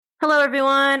Hello,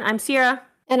 everyone. I'm Sierra.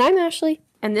 And I'm Ashley.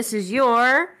 And this is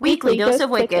your Weekly Dose of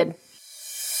Wicked.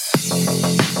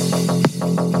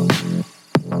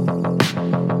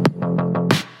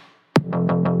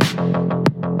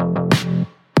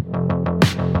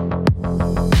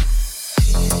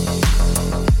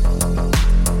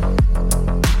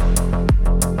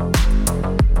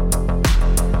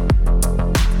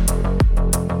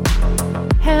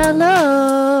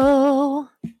 Hello.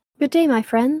 Good day, my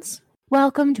friends.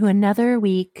 Welcome to another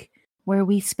week where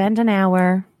we spend an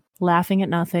hour laughing at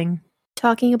nothing,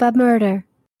 Talking about murder.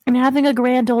 and having a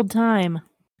grand old time.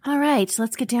 All right,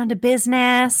 let's get down to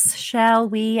business, shall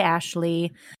we,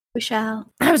 Ashley? We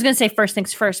shall. I was going to say first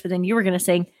things first, but then you were going to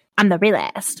say, I'm the very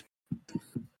last.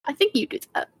 I think you do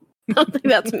that. I don't think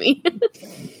that's me.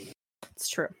 It's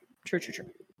true. True.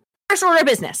 First order of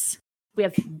business. We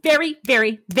have very,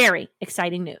 very, very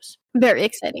exciting news. Very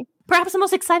exciting. Perhaps the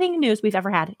most exciting news we've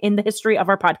ever had in the history of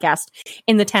our podcast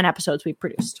in the 10 episodes we've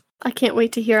produced. I can't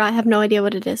wait to hear. I have no idea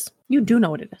what it is. You do know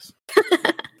what it is.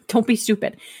 Don't be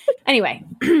stupid. Anyway,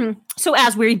 so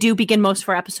as we do begin most of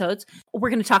our episodes, we're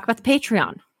going to talk about the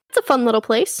Patreon. It's a fun little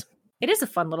place. It is a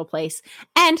fun little place.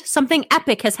 And something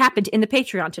epic has happened in the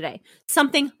Patreon today.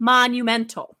 Something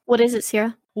monumental. What is it,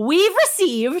 Sierra? We've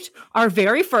received our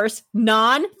very first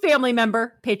non-family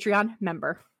member Patreon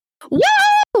member. Woo!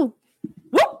 Whoop,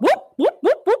 whoop, whoop,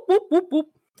 whoop, whoop, whoop, whoop, whoop.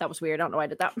 That was weird. I don't know why I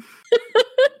did that.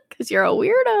 Because you're a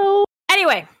weirdo.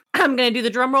 Anyway, I'm going to do the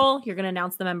drum roll. You're going to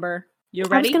announce the member. You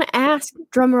ready? I was going to ask,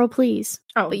 drum roll, please.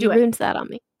 Oh, but do you it. ruined that on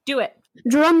me. Do it.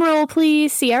 Drum roll,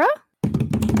 please, Sierra.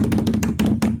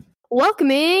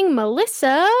 Welcoming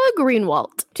Melissa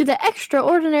Greenwalt to the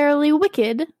Extraordinarily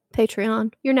Wicked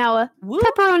Patreon. You're now a Whoop.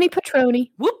 pepperoni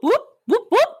patroni. Whoop, whoop, whoop,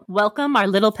 whoop. Welcome, our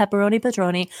little pepperoni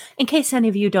patroni. In case any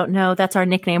of you don't know, that's our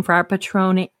nickname for our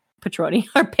patroni,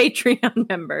 our Patreon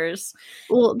members.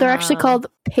 Well, they're actually called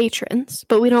patrons,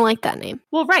 but we don't like that name.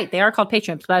 Well, right, they are called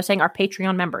patrons, but I was saying our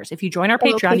Patreon members. If you join our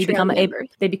Patreon,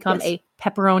 they become a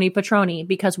pepperoni patroni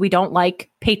because we don't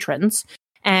like patrons.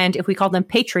 And if we call them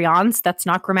Patreons, that's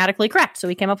not grammatically correct. So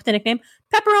we came up with the nickname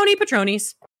Pepperoni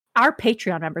Patronis. Our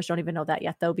Patreon members don't even know that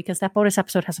yet, though, because that bonus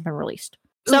episode hasn't been released.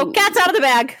 So cat's out of the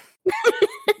bag.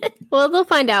 Well, they'll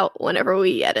find out whenever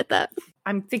we edit that.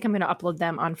 I think I'm going to upload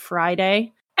them on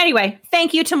Friday. Anyway,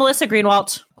 thank you to Melissa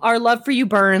Greenwalt. Our love for you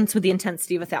burns with the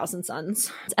intensity of 1,000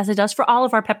 suns, as it does for all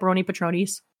of our Pepperoni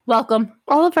Patronis. Welcome.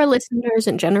 All of our listeners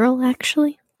in general,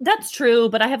 actually. That's true,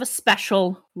 but I have a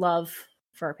special love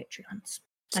for our Patreons.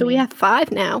 So we have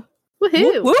 5 now.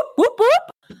 Woohoo! Whoop, whoop, whoop,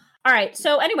 whoop. All right.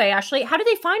 So anyway, Ashley, how do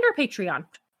they find our Patreon?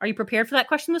 Are you prepared for that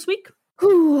question this week?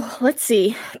 Ooh, let's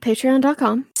see.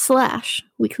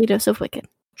 Patreon.com/Weekly Dose of Wicked.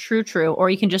 True.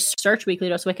 Or you can just search Weekly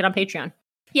Dose of Wicked on Patreon.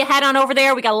 You head on over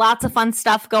there. We got lots of fun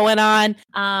stuff going on.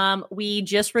 We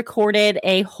just recorded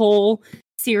a whole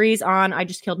series on I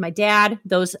Just Killed My Dad.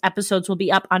 Those episodes will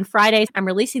be up on Fridays. I'm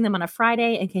releasing them on a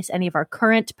Friday in case any of our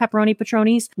current Pepperoni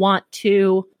Patronis want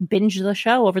to binge the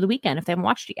show over the weekend if they haven't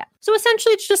watched it yet. So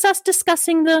essentially, it's just us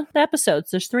discussing the episodes.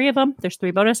 There's 3 of them. There's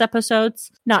 3 bonus episodes.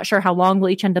 Not sure how long will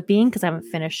each end up being because I haven't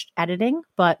finished editing,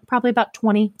 but probably about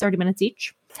 20, 30 minutes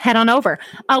each. Head on over.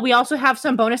 We also have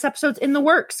some bonus episodes in the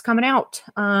works coming out.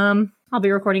 I'll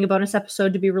be recording a bonus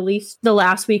episode to be released the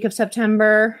last week of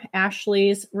September.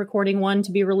 Ashley's recording one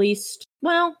to be released.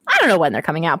 Well, I don't know when they're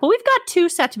coming out, but we've got 2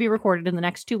 set to be recorded in the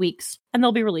next 2 weeks, and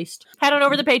they'll be released. Head on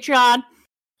over to the Patreon.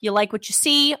 You like what you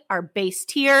see, our base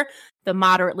tier, the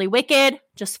moderately wicked,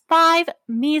 just $5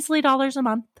 measly a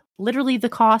month. Literally the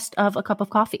cost of a cup of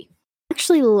coffee.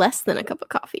 Actually, less than a cup of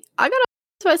coffee. I got a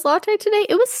spice latte today.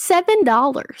 It was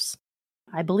 $7.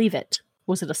 I believe it.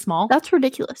 Was it a small? That's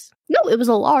ridiculous. No, it was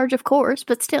a large, of course,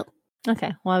 but still.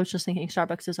 Okay. Well, I was just thinking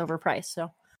Starbucks is overpriced.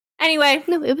 So anyway.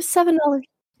 No, it was $7.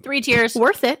 3 tiers.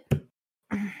 Worth it.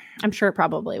 I'm sure it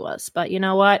probably was. But you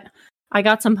know what? I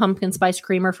got some pumpkin spice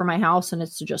creamer for my house and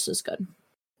it's just as good.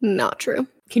 Not true.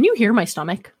 Can you hear my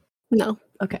stomach? No.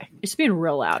 Okay. It's being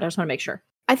real loud. I just want to make sure.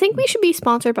 I think we should be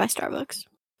sponsored by Starbucks.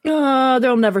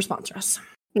 They'll never sponsor us.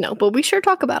 No, but we sure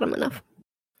talk about them enough.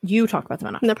 You talk about them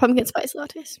enough. Their pumpkin spice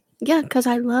lattes. Yeah, because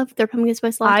I love their pumpkin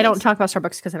spice lattes. I don't talk about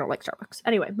Starbucks because I don't like Starbucks.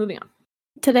 Anyway, moving on.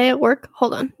 Today at work,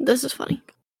 hold on, this is funny.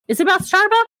 Is it about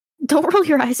Starbucks? Don't roll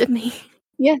your eyes at me.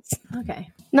 Yes.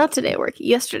 Okay. Not today at work,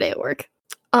 yesterday at work.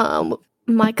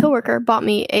 My coworker bought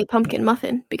me a pumpkin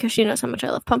muffin because she knows how much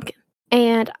I love pumpkin.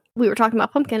 And we were talking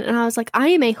about pumpkin, and I was like, I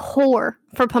am a whore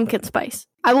for pumpkin spice.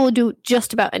 I will do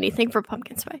just about anything for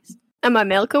pumpkin spice. And my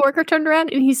male coworker turned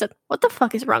around and he said, "What the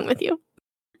fuck is wrong with you?"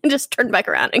 And just turned back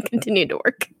around and continued to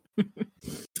work.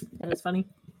 That is funny.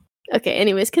 Okay,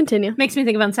 anyways, continue. Makes me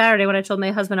think of on Saturday when I told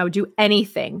my husband I would do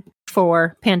anything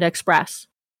for Panda Express.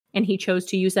 And he chose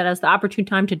to use that as the opportune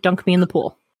time to dunk me in the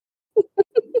pool.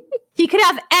 He could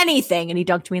have anything, and he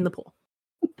dunked me in the pool.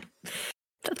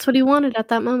 That's what he wanted at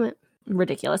that moment.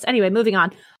 Ridiculous. Anyway, moving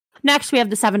on. Next, we have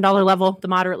the $7 level, the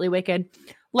moderately wicked.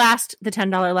 Last, the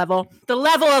 $10 level, the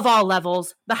level of all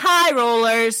levels, the high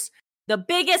rollers, the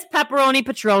biggest pepperoni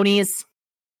patronis,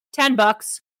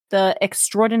 $10, the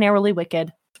extraordinarily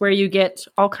wicked, where you get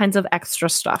all kinds of extra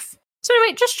stuff. So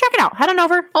anyway, just check it out. Head on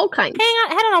over. All kinds.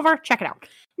 Head on over. Check it out.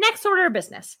 Next order of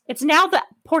business. It's now the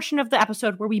portion of the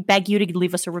episode where we beg you to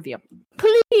leave us a review.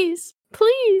 Please,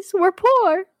 we're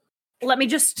poor. Let me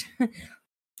just...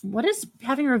 What does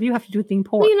having a review have to do with being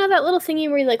poor? Well, you know that little thingy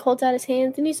where he like holds out his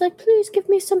hands and he's like, please give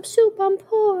me some soup, I'm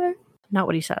poor. Not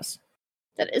what he says.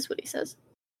 That is what he says.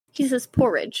 He says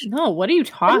porridge. No, what are you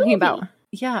talking about?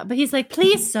 Yeah, but he's like,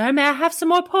 please, sir, may I have some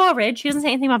more porridge? He doesn't say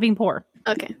anything about being poor.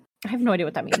 Okay. I have no idea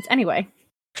what that means. Anyway.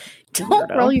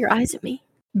 Don't roll your eyes at me.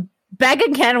 Beg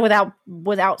again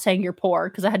without saying you're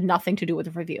poor, because it had nothing to do with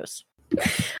the reviews.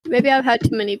 Maybe I've had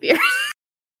too many beers.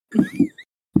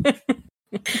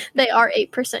 They are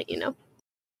 8%, you know.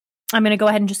 I'm going to go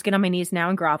ahead and just get on my knees now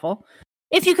and grovel.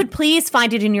 If you could please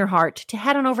find it in your heart to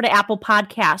head on over to Apple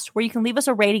Podcasts, where you can leave us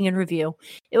a rating and review.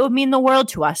 It would mean the world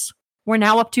to us. We're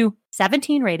now up to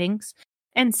 17 ratings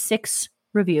and 6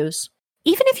 reviews.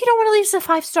 Even if you don't want to leave us a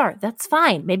 5-star, that's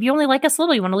fine. Maybe you only like us a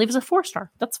little. You want to leave us a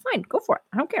 4-star. That's fine. Go for it.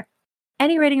 I don't care.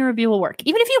 Any rating or review will work.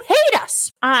 Even if you hate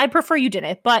us. I'd prefer you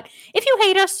didn't. But if you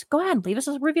hate us, go ahead and leave us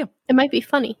a review. It might be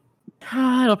funny.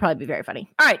 It'll probably be very funny.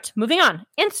 All right, moving on.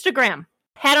 Instagram.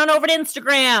 Head on over to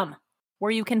Instagram, where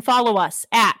you can follow us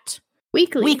at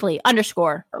weekly_. Oh,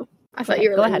 I thought you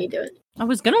were letting me do it. I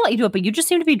was going to let you do it, but you just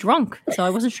seem to be drunk. So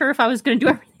I wasn't sure if I was going to do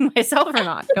everything myself or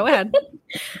not. Go ahead.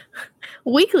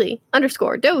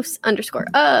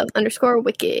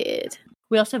 Weekly_dose_of_wicked.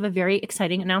 We also have a very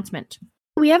exciting announcement.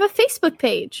 We have a Facebook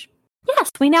page.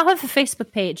 Yes, we now have a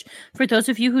Facebook page for those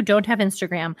of you who don't have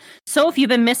Instagram. So if you've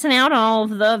been missing out on all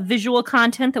of the visual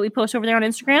content that we post over there on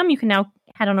Instagram, you can now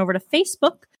head on over to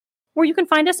Facebook, where you can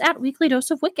find us at Weekly Dose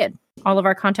of Wicked. All of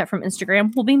our content from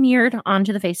Instagram will be mirrored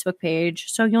onto the Facebook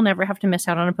page, so you'll never have to miss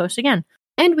out on a post again.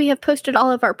 And we have posted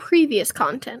all of our previous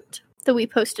content that we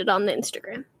posted on the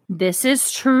Instagram. This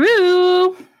is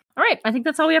true. All right, I think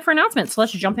that's all we have for announcements, so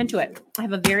let's jump into it. I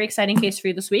have a very exciting case for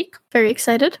you this week. Very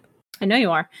excited. I know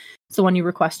you are. It's the one you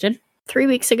requested 3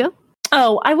 weeks ago.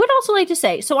 Oh, I would also like to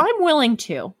say, so I'm willing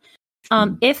to,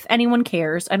 if anyone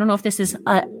cares, I don't know if this is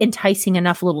an enticing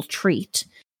enough little treat,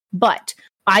 but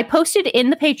I posted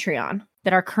in the Patreon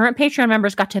that our current Patreon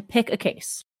members got to pick a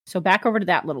case. So back over to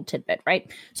that little tidbit,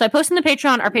 right? So I posted in the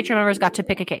Patreon, our Patreon members got to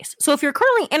pick a case. So if you're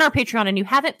currently in our Patreon and you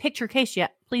haven't picked your case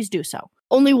yet, please do so.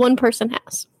 Only one person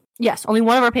has. Yes, only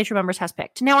one of our Patreon members has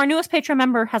picked. Now, our newest Patreon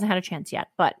member hasn't had a chance yet,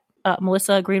 but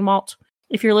Melissa Greenwalt,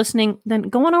 if you're listening, then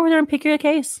go on over there and pick your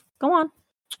case. Go on.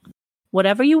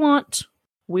 Whatever you want,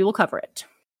 we will cover it.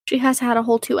 She has had a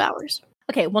whole 2 hours.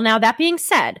 Okay, well, now that being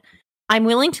said, I'm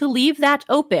willing to leave that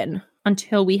open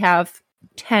until we have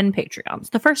 10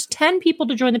 Patreons. The first 10 people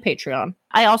to join the Patreon,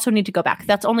 I also need to go back.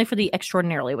 That's only for the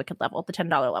extraordinarily wicked level, the $10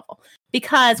 level.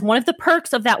 Because one of the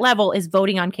perks of that level is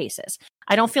voting on cases.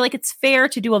 I don't feel like it's fair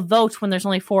to do a vote when there's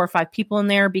only 4 or 5 people in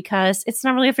there because it's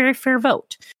not really a very fair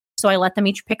vote. So I let them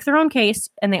each pick their own case,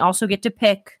 and they also get to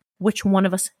pick which one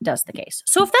of us does the case.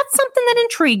 So if that's something that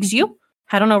intrigues you,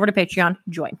 head on over to Patreon,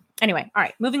 join. Anyway, all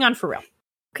right, moving on for real.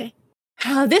 Okay.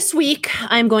 This week,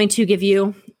 I'm going to give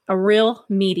you a real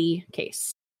meaty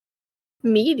case.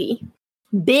 Meaty?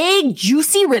 Big,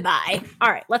 juicy ribeye.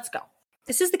 All right, let's go.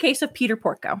 This is the case of Peter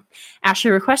Porco.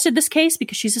 Ashley requested this case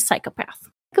because she's a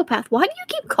psychopath. Psychopath? Why do you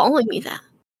keep calling me that?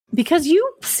 Because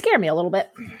you scare me a little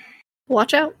bit.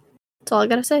 Watch out. That's all I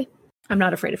gotta say. I'm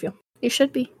not afraid of you. You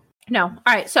should be. No. All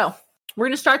right, so we're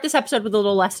going to start this episode with a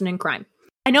little lesson in crime.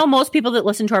 I know most people that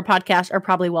listen to our podcast are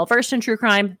probably well-versed in true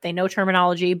crime. They know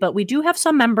terminology, but we do have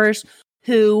some members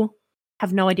who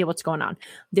have no idea what's going on.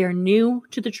 They're new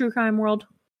to the true crime world.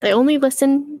 They only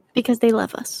listen because they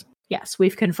love us. Yes,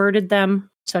 we've converted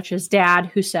them, such as Dad,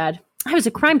 who said, I was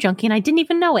a crime junkie and I didn't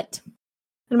even know it.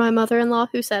 And my mother-in-law,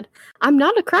 who said, I'm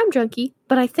not a crime junkie,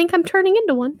 but I think I'm turning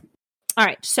into one. All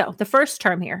right, so the first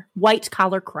term here,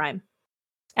 white-collar crime.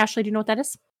 Ashley, do you know what that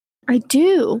is? I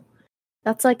do.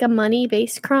 That's like a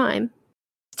money-based crime.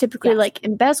 Typically like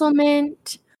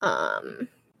embezzlement,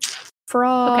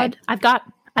 fraud. Okay,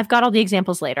 I've got all the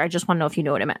examples later. I just want to know if you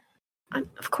know what it meant.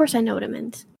 Of course I know what it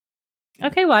meant.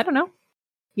 Okay, well, I don't know.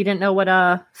 You didn't know what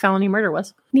felony murder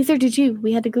was. Neither did you.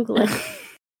 We had to Google it.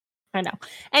 I know.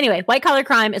 Anyway, white-collar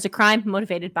crime is a crime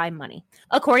motivated by money.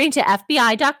 According to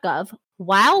FBI.gov,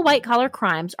 while white-collar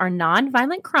crimes are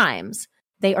non-violent crimes,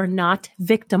 they are not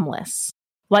victimless.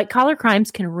 White-collar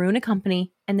crimes can ruin a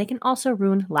company, and they can also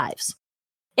ruin lives.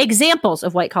 Examples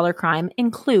of white-collar crime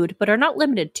include, but are not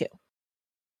limited to,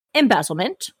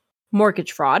 embezzlement,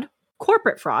 mortgage fraud,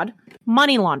 corporate fraud,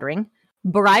 money laundering,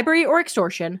 bribery or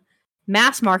extortion,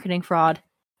 mass marketing fraud,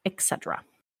 etc.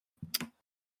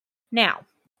 Now,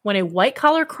 when a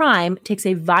white-collar crime takes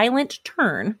a violent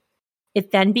turn,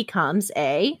 it then becomes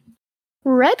a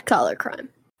red-collar crime.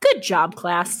 Good job,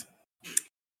 class.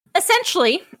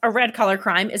 Essentially, a red-collar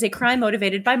crime is a crime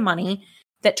motivated by money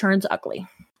that turns ugly,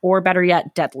 or better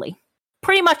yet, deadly.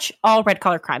 Pretty much all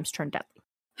red-collar crimes turn deadly.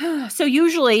 So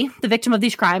usually, the victim of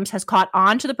these crimes has caught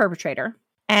on to the perpetrator,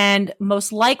 and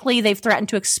most likely they've threatened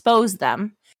to expose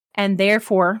them, and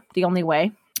therefore, the only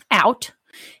way out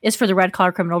is for the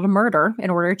red-collar criminal to murder in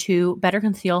order to better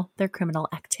conceal their criminal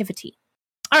activity.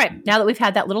 All right, now that we've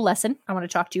had that little lesson, I want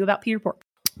to talk to you about Peter Porco.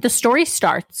 The story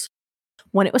starts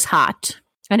when it was hot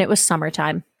and it was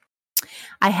summertime.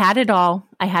 I had it all.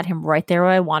 I had him right there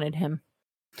where I wanted him.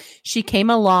 She came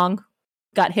along,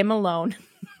 got him alone.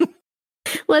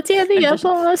 Let's hear the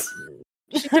applause.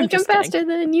 She took him faster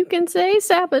than you can say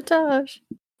sabotage.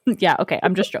 Yeah, okay.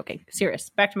 I'm just joking. Serious.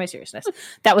 Back to my seriousness.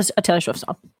 That was a Taylor Swift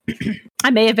song.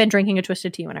 I may have been drinking a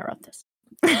twisted tea when I wrote this.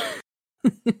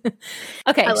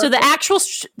 Okay, so the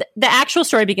actual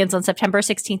story begins on September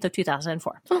 16th of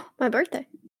 2004. Oh, my birthday.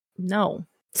 No.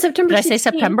 September 16th. Did I say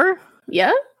September?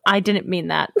 Yeah. I didn't mean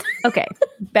that. Okay.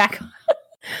 Back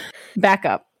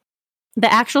up.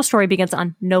 The actual story begins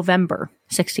on November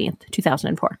 16th,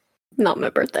 2004. Not my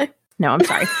birthday. No, I'm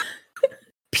sorry.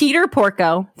 Peter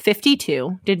Porco,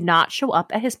 52, did not show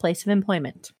up at his place of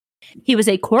employment. He was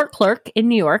a court clerk in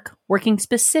New York, working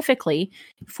specifically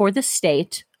for the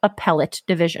state appellate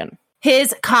division.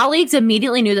 His colleagues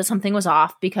immediately knew that something was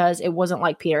off because it wasn't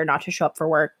like Peter not to show up for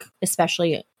work,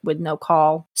 especially with no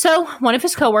call. So one of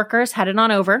his coworkers headed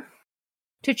on over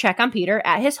to check on Peter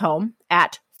at his home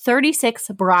at 36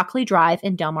 Broccoli Drive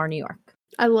in Del Mar, New York.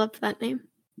 I love that name.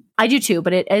 I do too,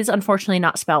 but it is unfortunately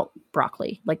not spelled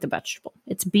broccoli, like the vegetable.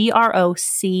 It's Broccley.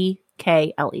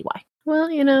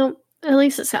 Well, at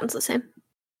least it sounds the same.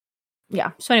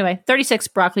 Yeah. So anyway, 36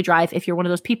 Broccoli Drive, if you're one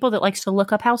of those people that likes to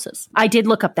look up houses. I did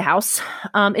look up the house.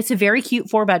 It's a very cute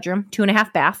 4-bedroom,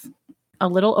 2.5 bath, a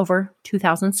little over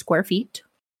 2,000 square feet.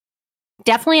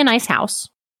 Definitely a nice house.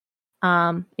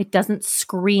 It doesn't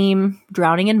scream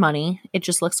drowning in money. It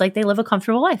just looks like they live a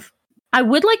comfortable life. I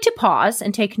would like to pause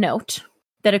and take note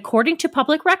that according to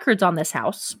public records on this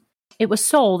house, it was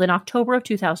sold in October of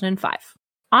 2005.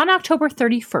 On October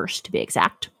 31st, to be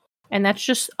exact. And that's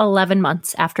just 11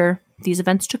 months after these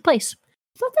events took place.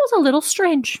 I thought that was a little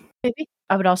strange. Maybe.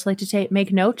 I would also like to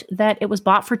make note that it was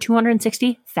bought for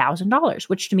 $260,000,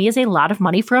 which to me is a lot of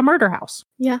money for a murder house.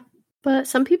 Yeah, but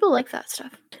some people like that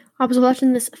stuff. I was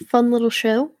watching this fun little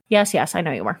show. Yes, I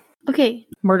know you were. Okay.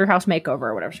 Murder House Makeover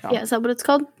or whatever it's called. Yeah, is that what it's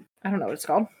called? I don't know what it's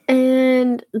called.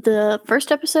 And the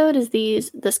first episode is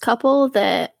this couple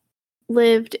that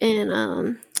lived in,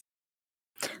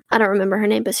 I don't remember her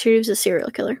name, but she was a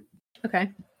serial killer.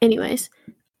 Okay. Anyways,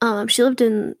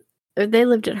 they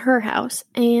lived in her house,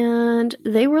 and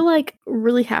they were like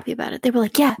really happy about it. They were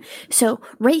like, yeah, so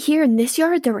right here in this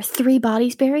yard there were 3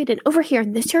 bodies buried, and over here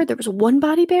in this yard there was 1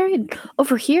 body buried, and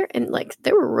over here, and like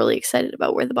they were really excited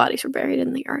about where the bodies were buried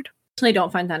in the yard. I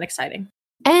don't find that exciting.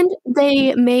 And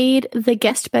they made the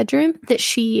guest bedroom that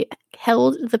she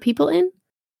held the people in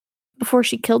before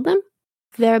she killed them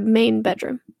their main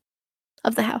bedroom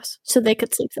of the house, so they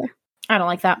could sleep there. I don't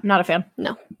like that. Not a fan.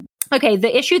 No. Okay,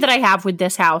 the issue that I have with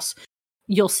this house,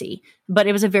 you'll see, but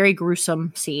it was a very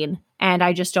gruesome scene, and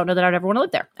I just don't know that I'd ever want to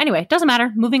live there. Anyway, doesn't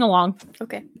matter. Moving along.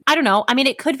 Okay. I don't know. I mean,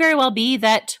 it could very well be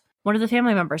that one of the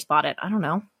family members bought it. I don't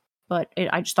know. But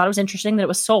I just thought it was interesting that it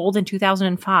was sold in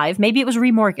 2005. Maybe it was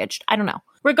remortgaged. I don't know.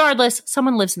 Regardless,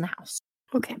 someone lives in the house.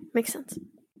 Okay, makes sense.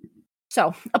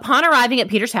 So, upon arriving at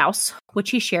Peter's house,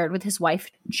 which he shared with his wife,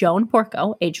 Joan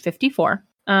Porco, age 54,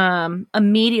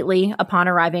 immediately upon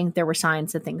arriving, there were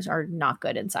signs that things are not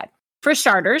good inside. For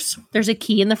starters, there's a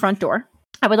key in the front door.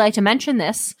 I would like to mention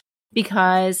this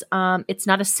because it's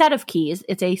not a set of keys.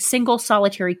 It's a single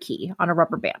solitary key on a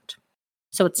rubber band.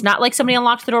 So it's not like somebody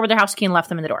unlocked the door with their house key and left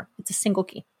them in the door. It's a single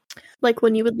key. Like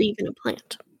when you would leave in a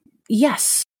plant.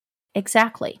 Yes,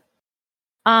 exactly.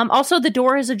 Also, the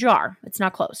door is ajar. It's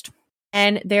not closed.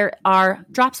 And there are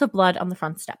drops of blood on the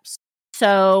front steps.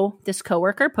 So this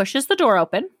coworker pushes the door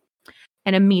open,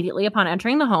 and immediately upon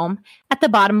entering the home, at the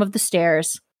bottom of the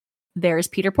stairs, there is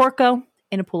Peter Porco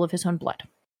in a pool of his own blood.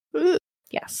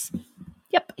 Yes.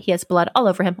 Yep. He has blood all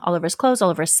over him, all over his clothes, all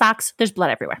over his socks. There's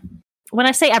blood everywhere. When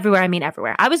I say everywhere, I mean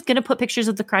everywhere. I was going to put pictures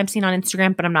of the crime scene on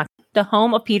Instagram, but I'm not. The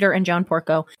home of Peter and Joan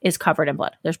Porco is covered in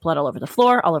blood. There's blood all over the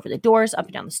floor, all over the doors, up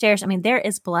and down the stairs. I mean, there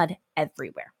is blood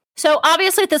everywhere. So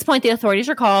obviously at this point, the authorities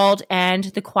are called, and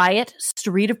the quiet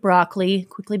street of Broccoli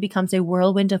quickly becomes a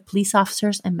whirlwind of police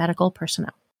officers and medical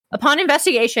personnel. Upon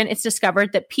investigation, it's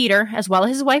discovered that Peter, as well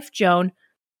as his wife Joan,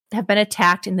 have been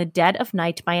attacked in the dead of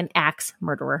night by an axe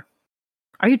murderer.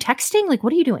 Are you texting? Like,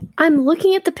 what are you doing? I'm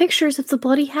looking at the pictures of the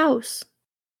bloody house.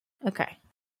 Okay.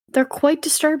 They're quite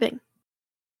disturbing.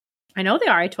 I know they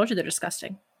are. I told you they're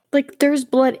disgusting. Like, there's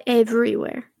blood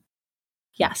everywhere.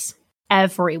 Yes.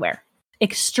 Everywhere.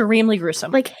 Extremely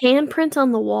gruesome. Like, handprints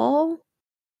on the wall.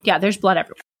 Yeah, there's blood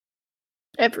everywhere.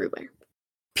 Everywhere.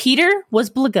 Peter was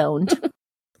bludgeoned.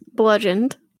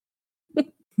 Bludgeoned.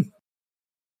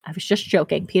 I was just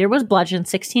joking. Peter was bludgeoned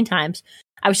 16 times.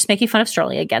 I was just making fun of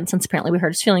Sterling again, since apparently we hurt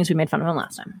his feelings. We made fun of him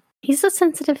last time. He's a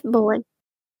sensitive boy.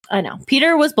 I know.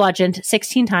 Peter was bludgeoned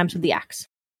 16 times with the axe.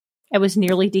 It was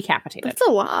nearly decapitated. That's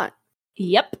a lot.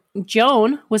 Yep.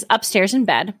 Joan was upstairs in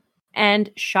bed,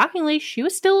 and shockingly, she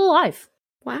was still alive.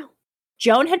 Wow.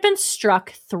 Joan had been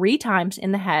struck 3 times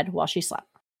in the head while she slept.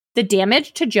 The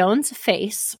damage to Joan's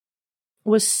face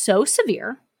was so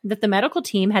severe that the medical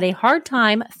team had a hard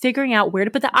time figuring out where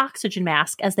to put the oxygen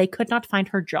mask, as they could not find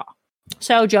her jaw.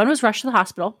 So Joan was rushed to the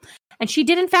hospital, and she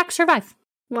did in fact survive.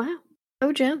 Wow.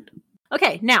 Oh, Joan.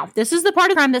 Okay, now, this is the part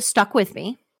of the crime that stuck with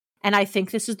me, and I think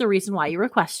this is the reason why you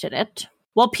requested it.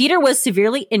 While Peter was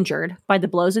severely injured by the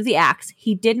blows of the axe,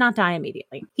 he did not die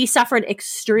immediately. He suffered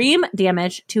extreme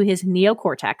damage to his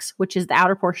neocortex, which is the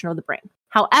outer portion of the brain.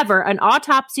 However, an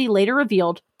autopsy later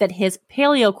revealed that his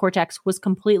paleocortex was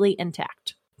completely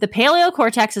intact. The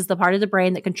paleocortex is the part of the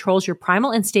brain that controls your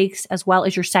primal instincts as well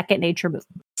as your second nature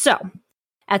movement. So,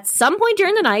 at some point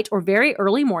during the night or very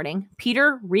early morning,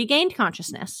 Peter regained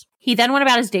consciousness. He then went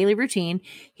about his daily routine.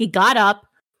 He got up.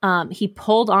 He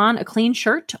pulled on a clean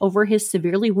shirt over his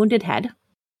severely wounded head.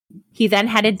 He then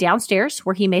headed downstairs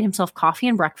where he made himself coffee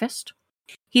and breakfast.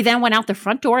 He then went out the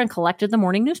front door and collected the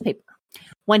morning newspaper.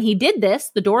 When he did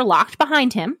this, the door locked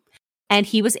behind him, and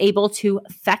he was able to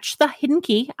fetch the hidden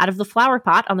key out of the flower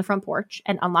pot on the front porch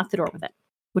and unlock the door with it,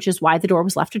 which is why the door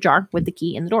was left ajar with the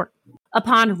key in the door.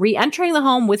 Upon re-entering the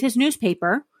home with his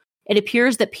newspaper, it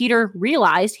appears that Peter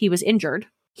realized he was injured.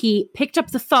 He picked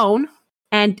up the phone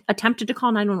and attempted to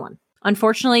call 911.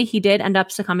 Unfortunately, he did end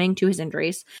up succumbing to his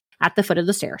injuries at the foot of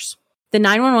the stairs. The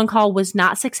 911 call was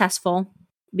not successful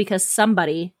because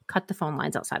somebody cut the phone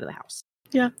lines outside of the house.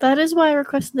 Yeah, that is why I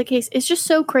requested the case. It's just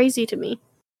so crazy to me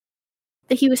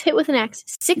that he was hit with an axe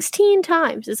 16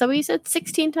 times. Is that what you said?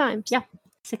 16 times? Yeah,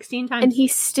 16 times. And he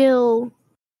still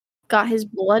got his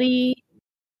bloody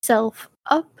self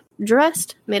up,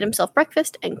 dressed, made himself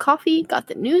breakfast and coffee, got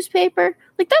the newspaper.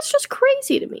 Like, that's just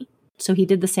crazy to me. So he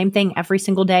did the same thing every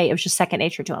single day. It was just second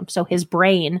nature to him. So his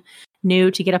brain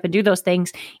knew to get up and do those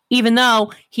things, even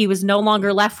though he was no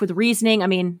longer left with reasoning. I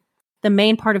mean, the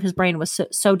main part of his brain was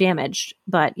so damaged.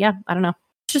 But yeah, I don't know.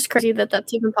 It's just crazy that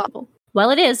that's even possible.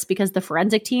 Well, it is, because the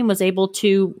forensic team was able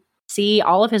to see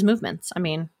all of his movements. I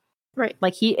mean, right.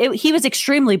 Like he was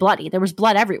extremely bloody. There was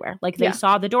blood everywhere. Like they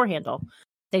saw the door handle.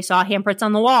 They saw handprints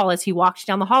on the wall as he walked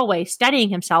down the hallway, steadying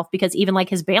himself, because even like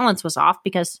his balance was off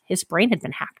because his brain had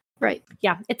been hacked. Right.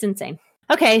 Yeah, it's insane.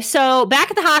 Okay, so back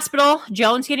at the hospital,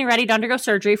 Joan's getting ready to undergo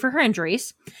surgery for her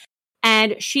injuries,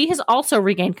 and she has also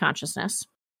regained consciousness.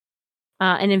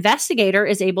 An investigator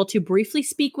is able to briefly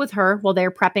speak with her while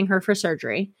they're prepping her for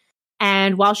surgery,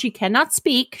 and while she cannot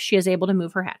speak, she is able to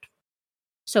move her head.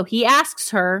 So he asks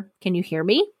her, "Can you hear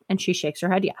me?" And she shakes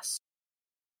her head yes.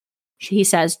 He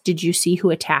says, "Did you see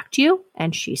who attacked you?"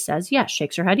 And she says yes,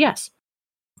 shakes her head yes.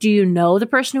 "Do you know the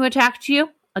person who attacked you?"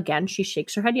 Again, she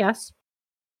shakes her head yes.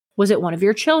 "Was it one of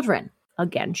your children?"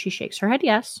 Again, she shakes her head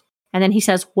yes. And then he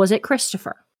says, "Was it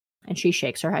Christopher?" And she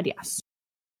shakes her head yes.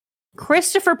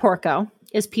 Christopher Porco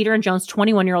is Peter and Joan's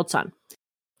 21-year-old son.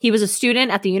 He was a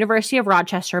student at the University of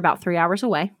Rochester, about 3 hours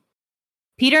away.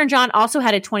 Peter and John also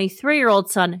had a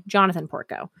 23-year-old son, Jonathan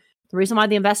Porco. The reason why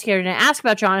the investigator didn't ask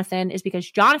about Jonathan is because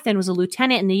Jonathan was a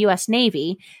lieutenant in the U.S.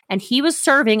 Navy, and he was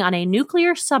serving on a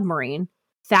nuclear submarine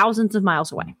thousands of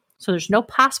miles away. So there's no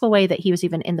possible way that he was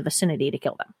even in the vicinity to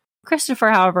kill them. Christopher,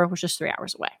 however, was just 3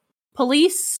 hours away.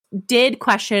 Police did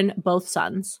question both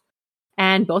sons,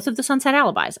 and both of the sons had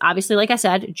alibis. Obviously, like I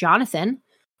said, Jonathan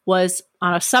was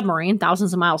on a submarine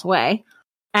thousands of miles away,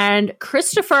 and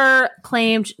Christopher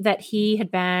claimed that he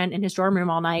had been in his dorm room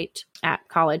all night at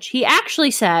college. He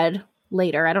actually said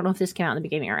later. I don't know if this came out in the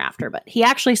beginning or after, but he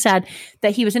actually said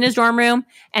that he was in his dorm room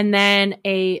and then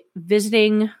a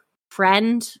visiting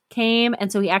friend came.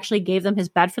 And so he actually gave them his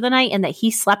bed for the night and that he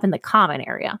slept in the common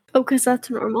area. Oh, because that's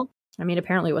normal. I mean,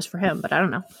 apparently it was for him, but I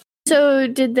don't know. So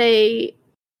did they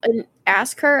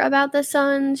ask her about the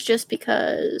sons just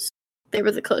because they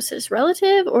were the closest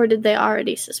relative, or did they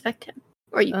already suspect him?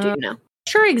 Or you do know?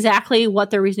 Sure exactly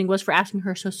what their reasoning was for asking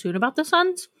her so soon about the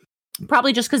sons.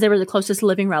 Probably just because they were the closest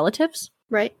living relatives.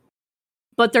 Right.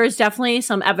 But there's definitely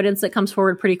some evidence that comes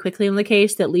forward pretty quickly in the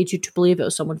case that leads you to believe it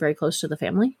was someone very close to the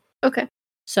family. Okay.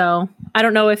 So I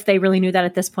don't know if they really knew that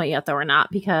at this point yet, though, or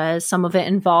not, because some of it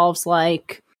involves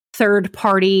like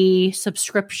third-party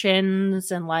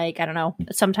subscriptions and like, I don't know,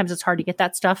 sometimes it's hard to get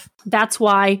that stuff. That's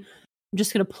why I'm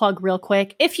just going to plug real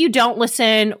quick. If you don't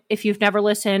listen, if you've never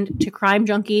listened to Crime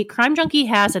Junkie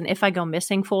has an If I Go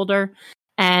Missing folder,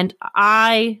 and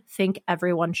I think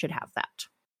everyone should have that.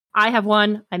 I have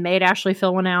one. I made Ashley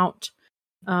fill one out.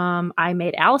 I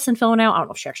made Allison fill one out. I don't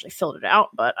know if she actually filled it out,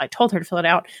 but I told her to fill it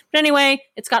out. But anyway,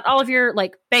 it's got all of your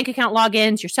like bank account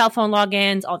logins, your cell phone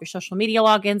logins, all of your social media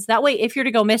logins. That way, if you're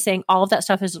to go missing, all of that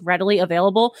stuff is readily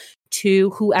available to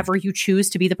whoever you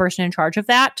choose to be the person in charge of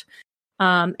that.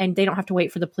 And they don't have to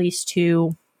wait for the police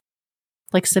to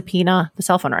like subpoena the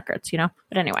cell phone records, you know?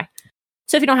 But anyway,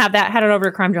 so if you don't have that, head on over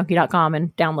to crimejunkie.com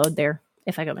and download their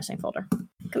If I Go Missing folder.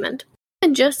 Recommend.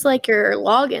 And just like your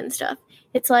login stuff,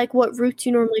 it's like what routes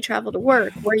you normally travel to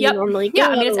work, where you normally go. Yeah,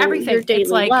 I mean, it's everything. Your daily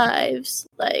it's like, lives.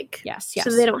 Like, yes. So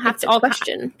they don't have to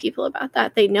question people about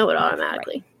that. They know it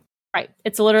automatically. Right.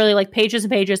 It's literally like pages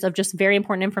and pages of just very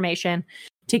important information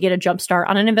to get a jump start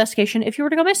on an investigation if you were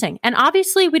to go missing. And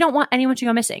obviously, we don't want anyone to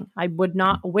go missing. I would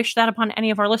not wish that upon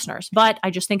any of our listeners, but I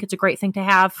just think it's a great thing to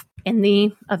have in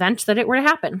the event that it were to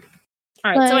happen.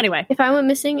 All right, so anyway. If I went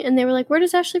missing and they were like, where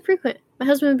does Ashley frequent? My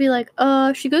husband would be like,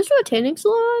 she goes to a tanning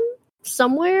salon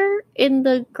somewhere in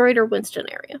the greater Winston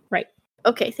area. Right.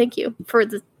 Okay, thank you for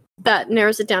that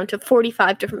narrows it down to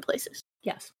 45 different places.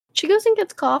 Yes. She goes and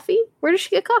gets coffee. Where does she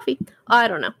get coffee? I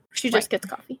don't know. She just gets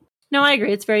coffee. No, I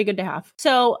agree. It's very good to have.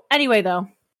 So anyway, though,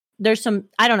 there's some,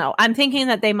 I don't know. I'm thinking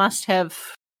that they must have,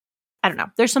 I don't know.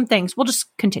 There's some things. We'll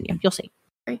just continue. You'll see.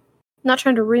 Right. Not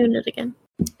trying to ruin it again.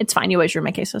 It's fine. You always ruin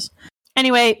my cases.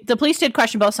 Anyway, the police did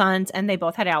question both sons, and they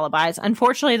both had alibis.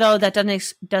 Unfortunately, though, that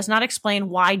does not explain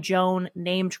why Joan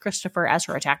named Christopher as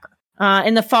her attacker.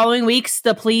 In the following weeks,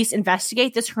 the police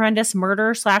investigate this horrendous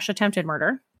murder/attempted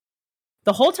murder.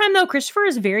 The whole time, though, Christopher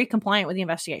is very compliant with the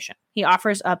investigation. He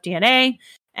offers up DNA,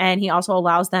 and he also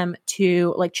allows them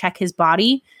to like check his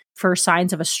body for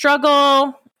signs of a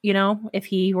struggle. You know, if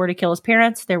he were to kill his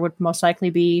parents, there would most likely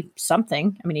be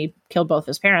something. I mean, he killed both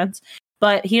his parents.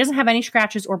 But he doesn't have any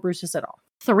scratches or bruises at all.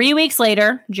 3 weeks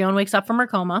later, Joan wakes up from her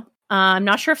coma. I'm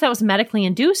not sure if that was medically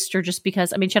induced or just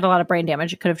because, I mean, she had a lot of brain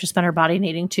damage. It could have just been her body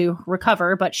needing to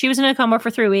recover. But she was in a coma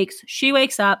for 3 weeks. She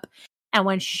wakes up. And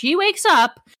when she wakes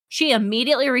up, she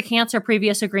immediately recants her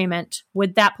previous agreement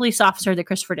with that police officer that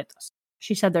Christopher did this.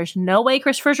 She said there's no way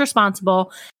Christopher's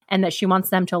responsible and that she wants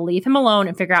them to leave him alone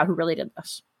and figure out who really did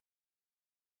this.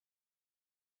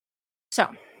 So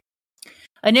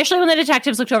initially, when the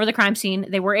detectives looked over the crime scene,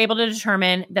 they were able to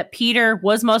determine that Peter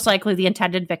was most likely the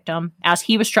intended victim, as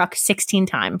he was struck 16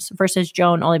 times versus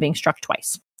Joan only being struck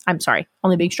twice. I'm sorry,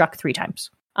 only being struck 3 times.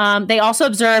 They also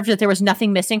observed that there was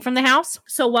nothing missing from the house.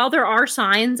 So while there are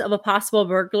signs of a possible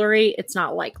burglary, it's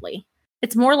not likely.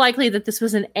 It's more likely that this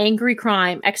was an angry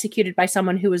crime executed by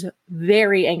someone who was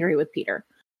very angry with Peter.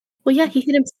 Well, yeah, he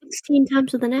hit him 16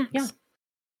 times with an axe. Yeah,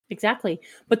 exactly.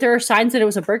 But there are signs that it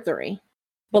was a burglary.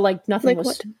 But like nothing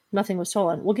was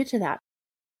stolen. We'll get to that.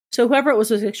 So whoever it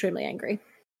was extremely angry.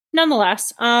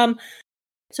 Nonetheless,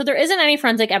 so there isn't any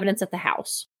forensic evidence at the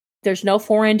house. There's no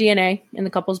foreign DNA in the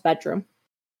couple's bedroom.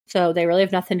 So they really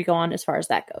have nothing to go on as far as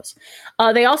that goes.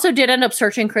 They also did end up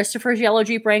searching Christopher's yellow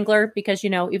Jeep Wrangler because, you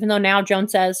know, even though now Joan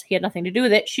says he had nothing to do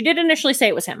with it, she did initially say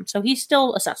it was him. So he's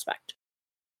still a suspect.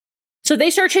 So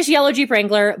they search his yellow Jeep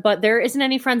Wrangler, but there isn't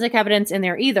any forensic evidence in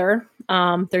there either.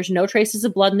 There's no traces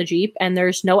of blood in the Jeep, and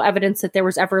there's no evidence that there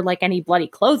was ever like any bloody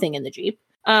clothing in the Jeep.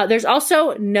 There's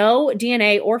also no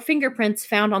DNA or fingerprints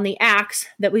found on the axe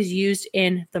that was used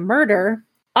in the murder,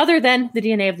 other than the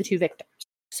DNA of the 2 victims.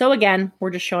 So again,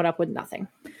 we're just showing up with nothing.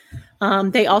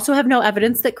 They also have no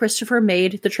evidence that Christopher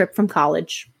made the trip from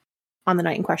college on the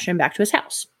night in question back to his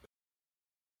house.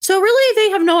 So really,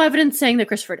 they have no evidence saying that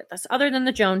Christopher did this, other than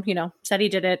that Joan, you know, said he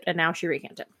did it, and now she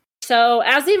recanted. So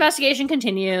as the investigation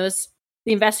continues,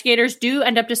 the investigators do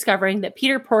end up discovering that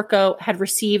Peter Porco had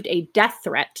received a death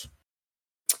threat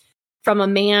from a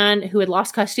man who had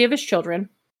lost custody of his children.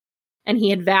 and he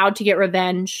had vowed to get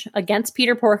revenge against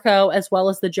Peter Porco as well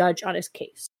as the judge on his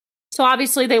case. So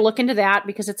obviously they look into that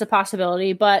because it's a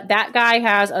possibility, but that guy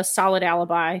has a solid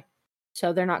alibi,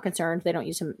 so they're not concerned. They don't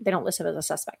use him. They don't list him as a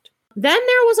suspect. Then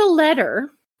there was a letter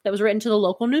that was written to the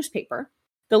local newspaper.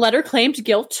 The letter claimed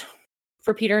guilt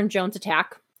for Peter and Joan's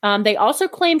attack. They also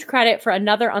claimed credit for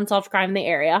another unsolved crime in the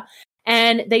area,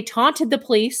 and they taunted the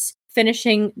police,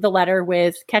 finishing the letter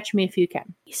with "Catch me if you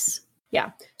can."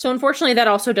 Yeah. So unfortunately, that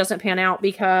also doesn't pan out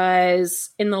because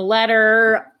in the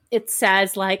letter, it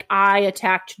says, like, I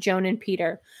attacked Joan and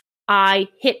Peter. I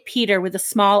hit Peter with a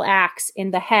small axe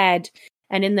in the head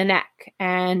and in the neck.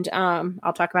 And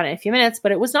I'll talk about it in a few minutes,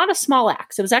 but it was not a small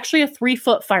axe. It was actually a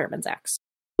 3-foot fireman's axe.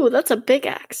 Ooh, that's a big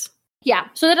axe. Yeah.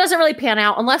 So that doesn't really pan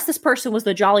out. Unless this person was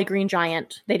the Jolly Green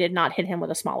Giant, they did not hit him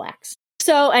with a small axe.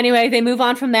 So anyway, they move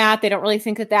on from that. They don't really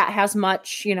think that has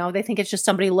much, they think it's just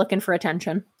somebody looking for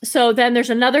attention. So then there's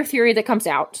another theory that comes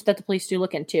out that the police do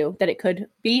look into, that it could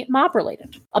be mob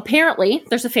related. Apparently,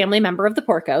 there's a family member of the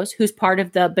Porcos who's part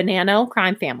of the Bonanno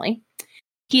crime family.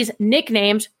 He's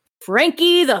nicknamed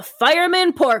Frankie the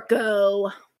Fireman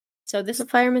Porco. So this is a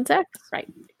fireman's axe.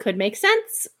 Right. Could make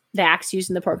sense. The axe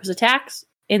used in the Porcos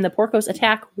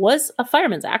attack was a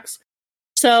fireman's axe.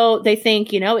 So they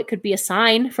think, it could be a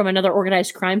sign from another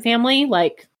organized crime family,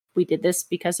 like we did this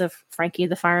because of Frankie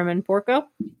the Fireman Porco.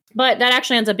 But that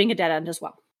actually ends up being a dead end as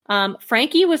well.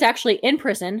 Frankie was actually in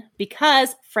prison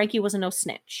because Frankie was a no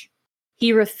snitch.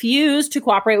 He refused to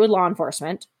cooperate with law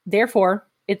enforcement. Therefore,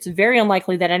 it's very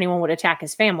unlikely that anyone would attack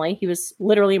his family. He was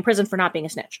literally in prison for not being a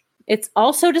snitch. It's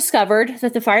also discovered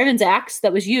that the fireman's axe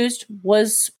that was used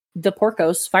was the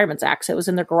Porco's fireman's axe. It was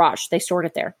in their garage. They stored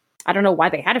it there. I don't know why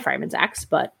they had a fireman's axe,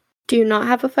 but... Do you not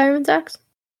have a fireman's axe?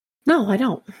 No, I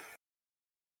don't.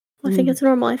 I think it's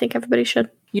normal. I think everybody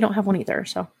should. You don't have one either,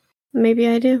 so... Maybe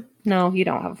I do. No, you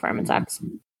don't have a fireman's axe.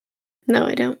 No,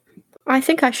 I don't. I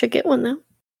think I should get one, though.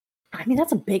 I mean,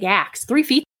 that's a big axe. 3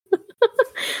 feet.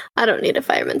 I don't need a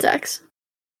fireman's axe.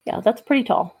 Yeah, that's pretty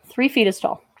tall. 3 feet is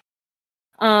tall.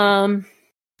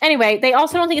 Anyway, they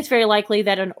also don't think it's very likely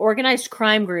that an organized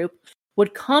crime group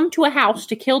would come to a house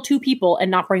to kill 2 people and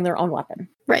not bring their own weapon.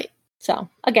 Right. So,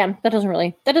 again, that doesn't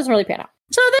really pan out.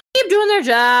 So they keep doing their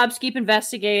jobs, keep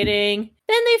investigating.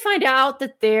 Then they find out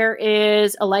that there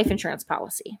is a life insurance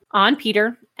policy on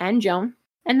Peter and Joan,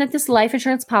 and that this life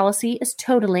insurance policy is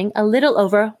totaling a little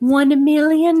over $1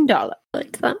 million.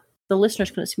 Like that. The listeners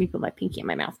couldn't see me put my pinky in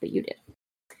my mouth, but you did.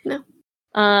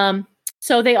 No.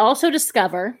 So they also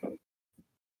discover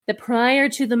that prior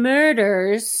to the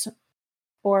murders,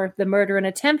 or the murder and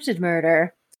attempted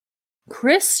murder,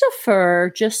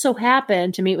 Christopher just so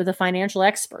happened to meet with a financial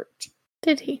expert.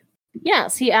 Did he?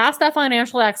 Yes, he asked that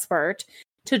financial expert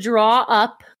to draw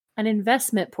up an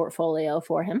investment portfolio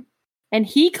for him. And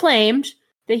he claimed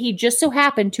that he just so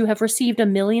happened to have received $1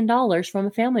 million from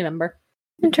a family member.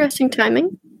 Interesting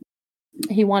timing.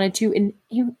 He wanted to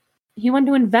he wanted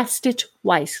to invest it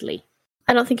wisely.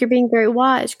 I don't think you're being very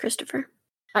wise, Christopher.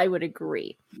 I would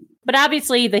agree. But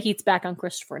obviously, the heat's back on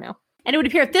Christopher now. And it would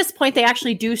appear at this point, they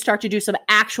actually do start to do some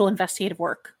actual investigative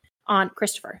work on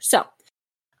Christopher. So,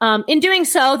 in doing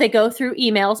so, they go through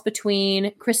emails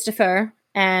between Christopher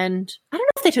and... I don't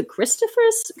know if they took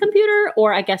Christopher's computer,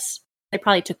 or I guess they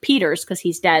probably took Peter's because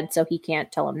he's dead, so he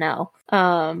can't tell him no.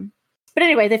 But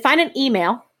anyway, they find an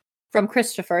email from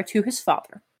Christopher to his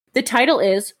father. The title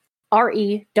is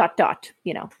RE ...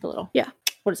 the little... Yeah.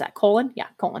 What is that? Colon? Yeah,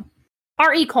 colon.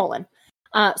 RE colon.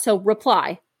 So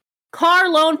reply, car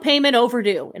loan payment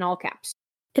overdue, in all caps.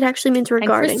 It actually means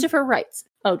regarding. And Christopher writes,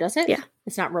 oh, does it? Yeah.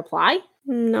 It's not reply?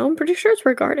 No, I'm pretty sure it's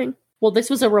regarding. Well, this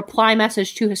was a reply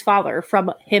message to his father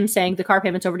from him saying the car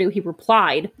payment's overdue. He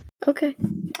replied. Okay.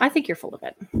 I think you're full of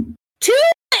it.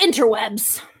 To the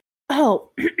interwebs.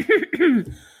 Oh.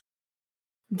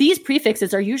 These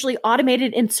prefixes are usually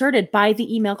automated inserted by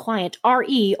the email client.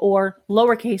 RE or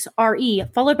lowercase re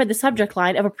followed by the subject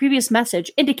line of a previous message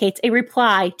indicates a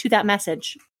reply to that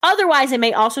message. Otherwise, it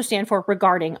may also stand for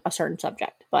regarding a certain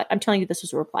subject. But I'm telling you, this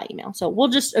was a reply email. So we'll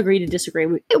just agree to disagree.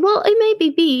 Well, it may be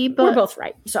B, but we're both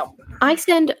right. So I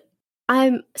send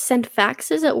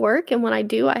faxes at work, and when I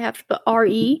do, I have to put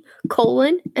RE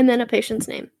colon and then a patient's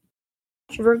name.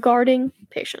 Regarding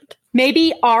patient.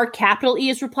 Maybe R capital E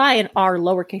is reply and R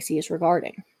lowercase e is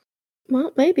regarding.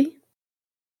 Well, maybe.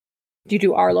 Do you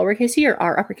do R lowercase e or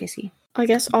R uppercase e? I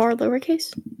guess R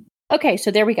lowercase. Okay,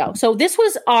 so there we go. So this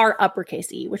was R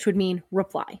uppercase e, which would mean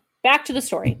reply. Back to the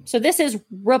story. So this is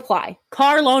reply.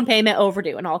 Car loan payment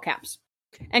overdue in all caps.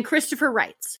 And Christopher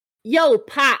writes, yo,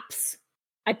 Pops,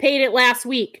 I paid it last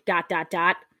week, ...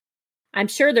 I'm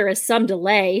sure there is some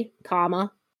delay,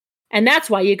 comma. And that's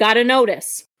why you got a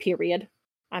notice. period.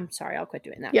 I'm sorry, I'll quit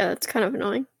doing that. Yeah, that's kind of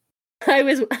annoying. I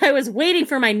was waiting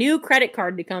for my new credit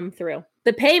card to come through.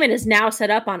 The payment is now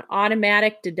set up on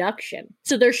automatic deduction,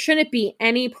 so there shouldn't be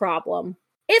any problem.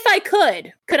 If I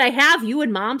could I have you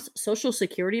and Mom's social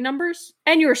security numbers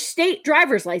and your state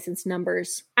driver's license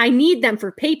numbers? I need them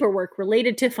for paperwork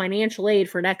related to financial aid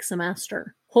for next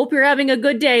semester. Hope you're having a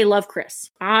good day. Love,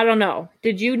 Chris. I don't know.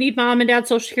 Did you need Mom and Dad's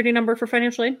social security number for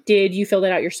financial aid? Did you fill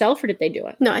that out yourself or did they do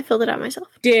it? No, I filled it out myself.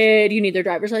 Did you need their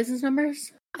driver's license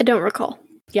numbers? I don't recall.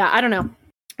 Yeah, I don't know.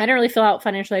 I didn't really fill out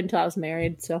financial aid until I was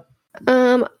married, so.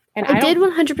 And I did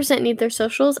 100% need their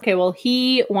socials. Okay, well,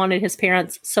 he wanted his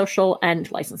parents' social and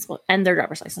license and their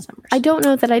driver's license numbers. I don't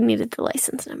know that I needed the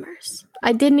license numbers.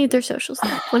 I did need their socials, though,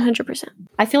 100%.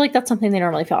 I feel like that's something they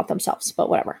normally fill out themselves, but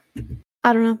whatever.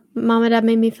 I don't know. Mom and Dad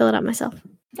made me fill it out myself.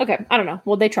 Okay, I don't know.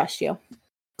 Well, they trust you.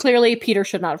 Clearly, Peter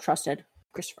should not have trusted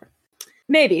Christopher.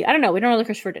 Maybe. I don't know. We don't know that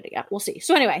Christopher did it yet. We'll see.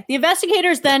 So anyway, the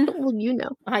investigators then... Well, you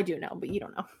know. I do know, but you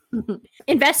don't know.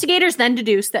 Investigators then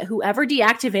deduced that whoever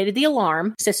deactivated the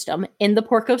alarm system in the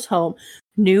Porco's home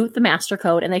knew the master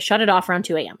code, and they shut it off around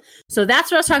 2 a.m. So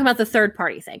that's what I was talking about, the third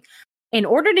party thing. In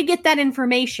order to get that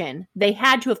information, they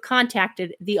had to have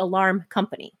contacted the alarm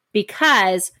company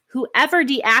because whoever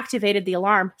deactivated the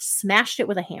alarm smashed it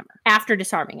with a hammer after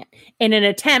disarming it in an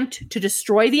attempt to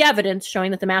destroy the evidence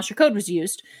showing that the master code was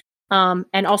used.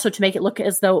 And also to make it look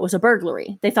as though it was a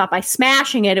burglary. They thought by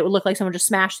smashing it, it would look like someone just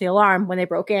smashed the alarm when they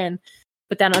broke in.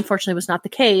 But that unfortunately was not the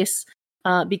case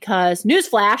because,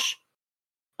 newsflash,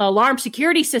 alarm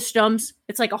security systems,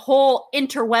 it's like a whole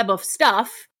interweb of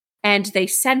stuff. And they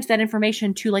send that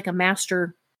information to like a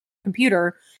master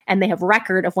computer and they have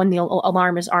record of when the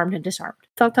alarm is armed and disarmed.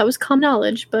 Thought that was common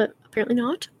knowledge, but apparently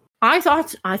not. I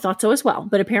thought so as well,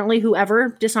 but apparently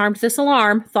whoever disarmed this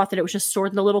alarm thought that it was just stored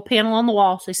in the little panel on the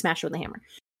wall, so they smashed it with a hammer.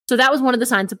 So that was one of the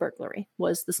signs of burglary,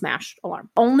 was the smashed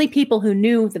alarm. Only people who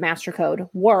knew the master code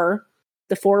were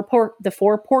the four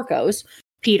Porcos,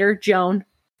 Peter, Joan,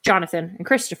 Jonathan, and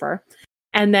Christopher,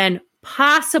 and then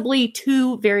possibly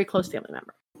 2 very close family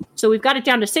members. So we've got it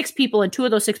down to 6 people, and 2 of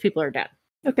those 6 people are dead.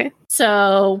 Okay.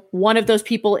 So one of those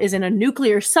people is in a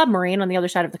nuclear submarine on the other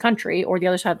side of the country or the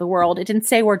other side of the world. It didn't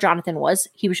say where Jonathan was.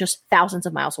 He was just thousands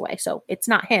of miles away. So it's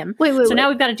not him. Wait. Now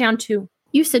we've got it down to...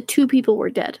 You said 2 people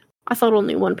were dead. I thought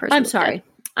only one person was dead.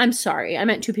 I'm sorry. I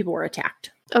meant 2 people were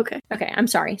attacked. Okay, I'm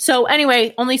sorry. So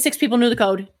anyway, only 6 people knew the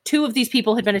code. 2 of these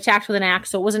people had been attacked with an axe.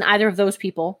 So it wasn't either of those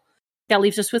people. That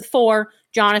leaves us with 4.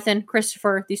 Jonathan,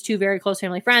 Christopher, these 2 very close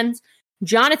family friends.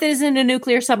 Jonathan is in a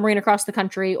nuclear submarine across the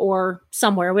country or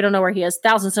somewhere. We don't know where he is.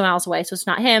 Thousands of miles away. So it's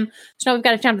not him. So now we've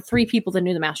got it down to 3 people that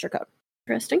knew the master code.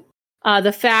 Interesting.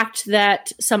 The fact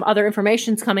that some other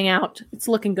information's coming out, it's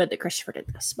looking good that Christopher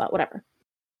did this, but whatever.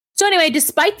 So anyway,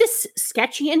 despite this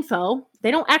sketchy info,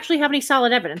 they don't actually have any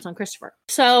solid evidence on Christopher.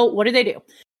 So what do?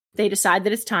 They decide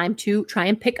that it's time to try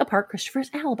and pick apart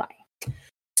Christopher's alibi.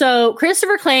 So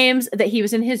Christopher claims that he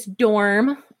was in his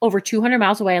dorm over 200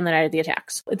 miles away on the night of the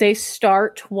attacks. They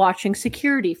start watching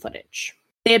security footage.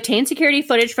 They obtain security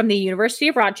footage from the University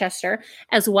of Rochester,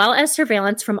 as well as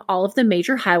surveillance from all of the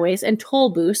major highways and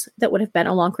toll booths that would have been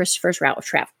along Christopher's route of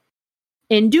travel.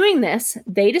 In doing this,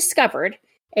 they discovered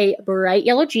a bright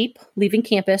yellow Jeep leaving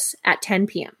campus at 10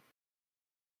 p.m.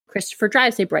 Christopher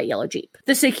drives a bright yellow Jeep.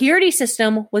 The security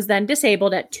system was then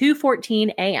disabled at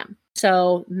 2:14 a.m.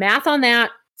 So math on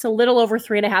that, it's a little over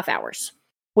 3.5 hours,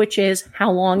 which is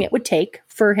how long it would take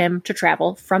for him to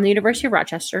travel from the University of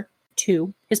Rochester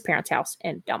to his parents' house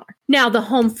in Delmar. Now, the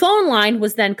home phone line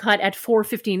was then cut at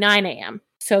 4:59 a.m.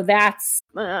 So that's,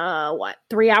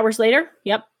 3 hours later?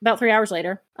 Yep, about 3 hours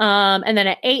later. And then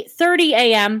at 8:30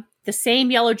 a.m., the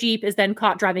same yellow Jeep is then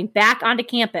caught driving back onto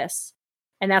campus.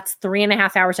 And that's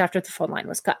 3.5 hours after the phone line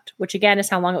was cut, which again is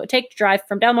how long it would take to drive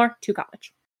from Delmar to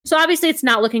college. So obviously it's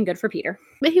not looking good for Peter.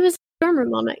 But he was in the dorm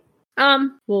room all night.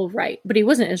 Well, right. But he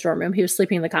wasn't in his dorm room. He was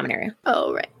sleeping in the common area.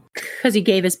 Oh, right. Because he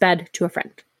gave his bed to a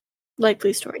friend.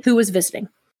 Likely story. Who was visiting.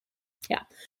 Yeah.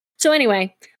 So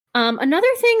anyway, another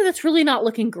thing that's really not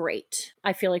looking great,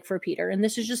 I feel like, for Peter, and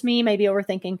this is just me maybe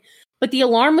overthinking, but the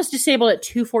alarm was disabled at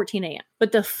 2:14 a.m.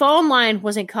 But the phone line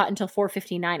wasn't cut until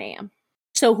 4:59 a.m.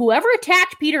 So whoever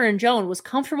attacked Peter and Joan was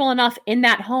comfortable enough in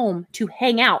that home to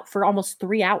hang out for almost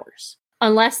 3 hours.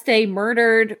 Unless they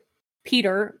murdered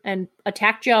Peter and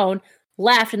attacked Joan,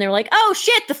 left, and they were like, oh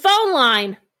shit, the phone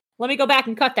line. Let me go back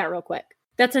and cut that real quick.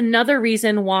 That's another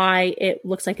reason why it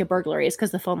looks like a burglary is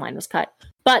because the phone line was cut.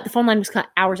 But the phone line was cut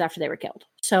hours after they were killed.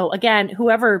 So again,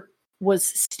 whoever was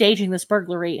staging this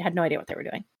burglary had no idea what they were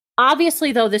doing.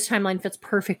 Obviously, though, this timeline fits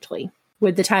perfectly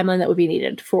with the timeline that would be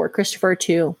needed for Christopher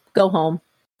to go home,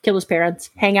 kill his parents,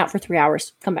 hang out for 3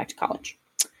 hours, come back to college.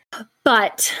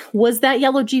 But was that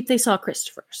yellow Jeep they saw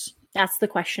Christopher's? That's the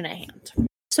question at hand.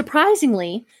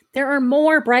 Surprisingly, there are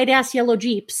more bright-ass yellow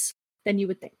Jeeps than you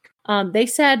would think. They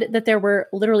said that there were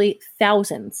literally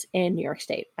thousands in New York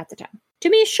State at the time. To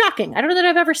me, it's shocking. I don't know that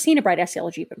I've ever seen a bright-ass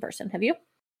yellow Jeep in person. Have you?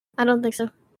 I don't think so.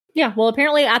 Yeah, well,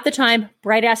 apparently at the time,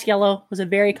 bright-ass yellow was a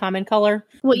very common color.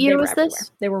 What year was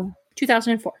this? They were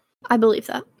 2004. I believe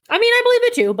that. I mean, I believe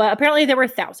it too, but apparently there were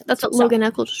thousands. That's what Logan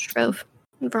Eccles drove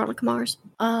in Veronica Mars.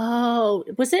 Oh,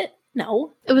 was it?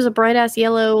 No. It was a bright-ass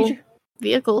yellow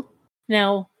vehicle.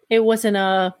 No, it wasn't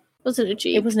a... Wasn't a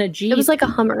Jeep. It wasn't a Jeep. It was like a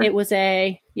Hummer. It was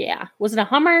a... Yeah. Was it a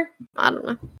Hummer? I don't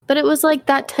know. But it was like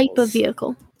that type of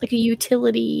vehicle. Like a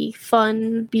utility,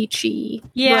 fun, beachy,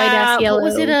 bright-ass yellow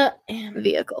was it a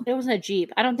vehicle. It wasn't a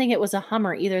Jeep. I don't think it was a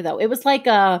Hummer either, though. It was like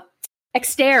a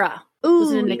Xterra. Ooh,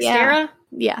 was it an Xterra?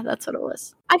 Yeah, that's what it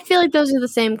was. I feel like those are the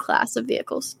same class of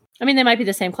vehicles. I mean, they might be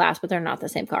the same class, but they're not the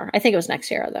same car. I think it was an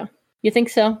Xterra, though. You think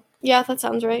so? Yeah, that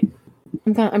sounds right.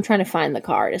 I'm trying to find the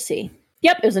car to see.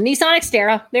 Yep, it was a Nissan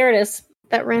Xterra. There it is.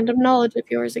 That random knowledge of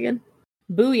yours again.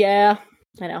 Booyah.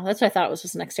 I know. That's what I thought it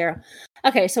was an Xterra.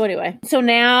 Okay, so anyway. So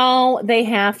now they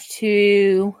have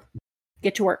to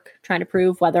get to work trying to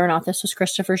prove whether or not this was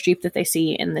Christopher's Jeep that they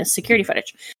see in this security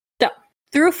footage. So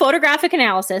through photographic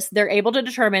analysis, they're able to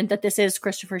determine that this is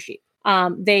Christopher's Jeep.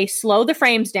 They slow the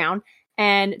frames down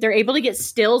and they're able to get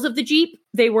stills of the Jeep.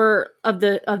 They were of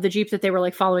the Jeep that they were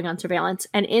like following on surveillance.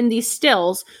 And in these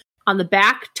stills, on the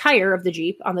back tire of the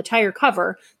Jeep, on the tire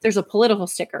cover, there's a political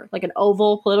sticker, like an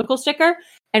oval political sticker.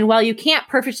 And while you can't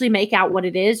perfectly make out what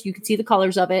it is, you can see the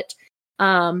colors of it.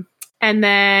 And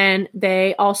then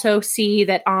they also see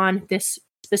that on this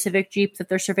specific Jeep that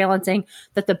they're surveillancing,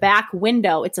 that the back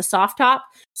window, it's a soft top.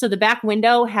 So the back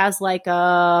window has like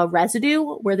a residue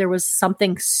where there was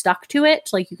something stuck to it.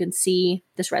 Like you can see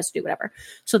this residue, whatever.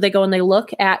 So they go and they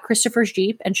look at Christopher's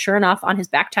Jeep. And sure enough, on his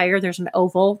back tire, there's an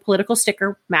oval political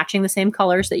sticker matching the same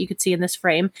colors that you could see in this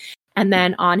frame. And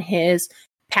then on his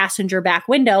passenger back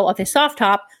window of his soft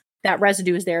top, that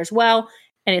residue is there as well.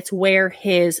 And it's where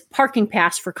his parking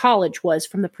pass for college was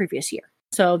from the previous year.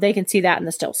 So they can see that in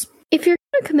the stills. If you're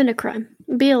going to commit a crime,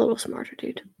 be a little smarter,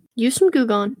 dude. Use some Goo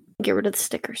Gone. Get rid of the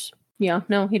stickers. Yeah,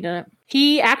 no, he didn't.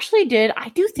 He actually did. I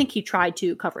do think he tried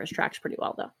to cover his tracks pretty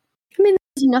well, though. I mean,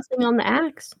 there's nothing on the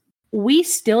axe. We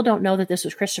still don't know that this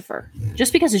was Christopher.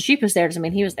 Just because his Jeep was there doesn't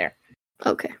mean he was there.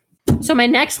 Okay. So my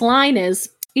next line is,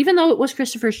 even though it was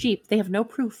Christopher's Jeep, they have no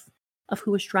proof of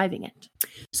who was driving it.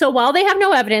 So while they have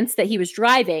no evidence that he was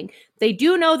driving, they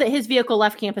do know that his vehicle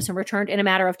left campus and returned in a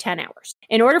matter of 10 hours.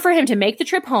 In order for him to make the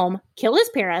trip home, kill his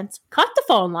parents, cut the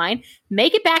phone line,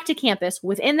 make it back to campus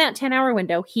within that 10-hour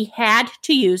window, he had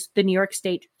to use the New York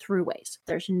State throughways.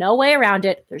 There's no way around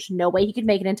it. There's no way he could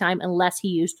make it in time unless he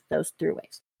used those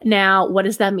throughways. Now, what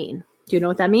does that mean? Do you know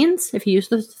what that means? If he used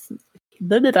the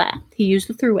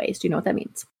throughways, do you know what that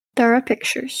means? There are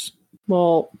pictures.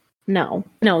 Well, no,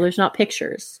 there's not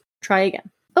pictures. Try again.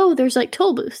 Oh, there's like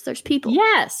toll booths. There's people.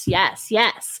 Yes.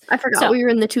 I forgot we were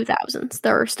in the 2000s.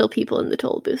 There are still people in the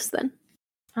toll booths then.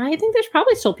 I think there's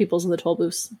probably still people in the toll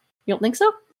booths. You don't think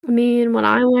so? I mean, when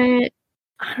I went...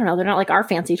 I don't know. They're not like our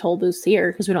fancy toll booths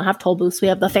here because we don't have toll booths. We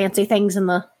have the fancy things in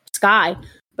the sky.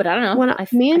 But I don't know. When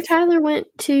me and Tyler went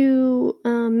to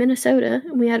Minnesota,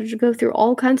 and we had to go through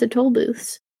all kinds of toll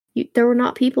booths. There were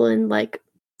not people in like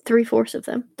 3/4 of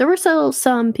them. There were still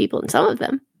some people in some of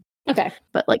them. Okay.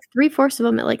 But like 3/4 of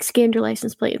them, it like scanned your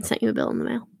license plate and sent you a bill in the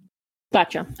mail.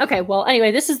 Gotcha. Okay. Well,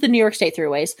 anyway, this is the New York State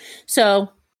throughways.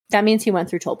 So that means he went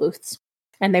through toll booths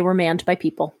and they were manned by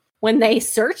people. When they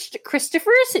searched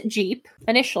Christopher's Jeep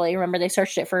initially, remember they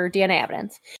searched it for DNA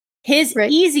evidence, his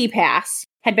Easy Pass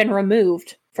had been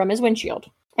removed from his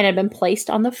windshield and had been placed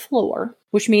on the floor,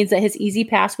 which means that his Easy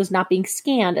Pass was not being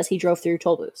scanned as he drove through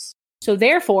toll booths. So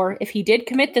therefore, if he did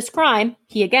commit this crime,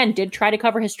 he again did try to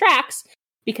cover his tracks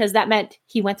because that meant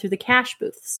he went through the cash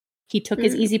booths. He took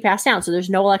his Easy Pass down, so there's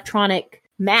no electronic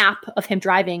map of him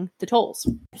driving the tolls.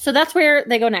 So that's where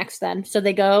they go next then. So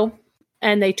they go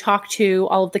and they talk to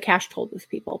all of the cash toll booth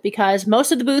people because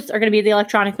most of the booths are going to be the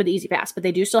electronic with the Easy Pass, but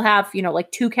they do still have,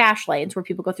 like 2 cash lanes where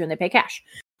people go through and they pay cash.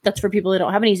 That's for people that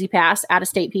don't have an Easy Pass,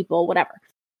 out-of-state people, whatever.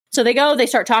 So they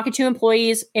start talking to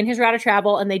employees in his route of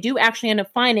travel, and they do actually end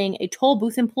up finding a toll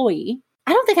booth employee.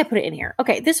 I don't think I put it in here.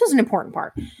 Okay, this was an important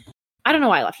part. I don't know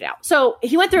why I left it out. So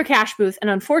he went through a cash booth, and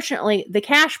unfortunately, the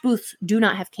cash booths do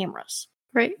not have cameras.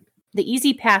 Right. The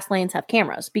Easy Pass lanes have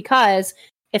cameras because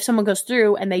if someone goes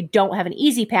through and they don't have an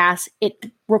Easy Pass,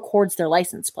 it records their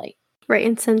license plate. Right,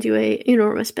 and sends you a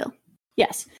enormous bill.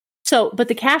 Yes. So, but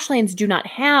the cash lanes do not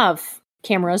have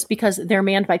cameras because they're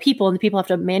manned by people and the people have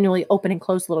to manually open and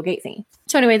close the little gate thingy.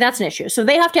 So anyway, that's an issue. So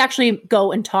they have to actually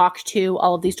go and talk to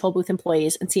all of these toll booth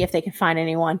employees and see if they can find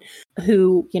anyone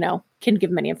who, can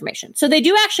give them any information. So they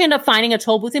do actually end up finding a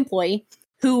toll booth employee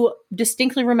who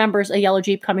distinctly remembers a yellow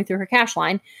Jeep coming through her cash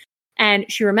line.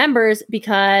 And she remembers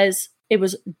because it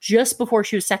was just before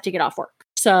she was set to get off work.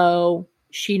 So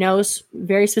she knows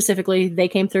very specifically they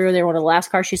came through. They were one of the last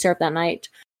cars she served that night.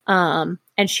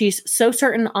 And she's so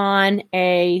certain on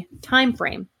a time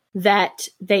frame that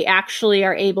they actually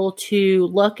are able to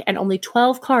look, and only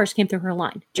 12 cars came through her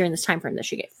line during this time frame that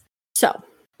she gave. So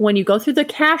when you go through the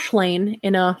cash lane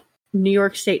in a New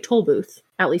York State toll booth,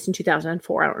 at least in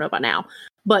 2004, I don't know about now,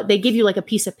 but they give you like a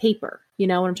piece of paper. You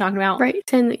know what I'm talking about? Right.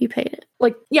 Saying that you paid it.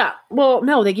 Like, yeah. Well,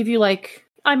 no, they give you I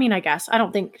guess. I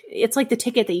don't think it's like the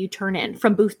ticket that you turn in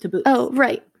from booth to booth. Oh,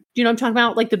 right. Do you know what I'm talking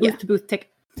about? Like the booth to booth ticket.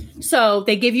 So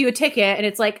they give you a ticket and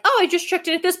it's like, oh, I just checked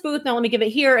in at this booth. Now let me give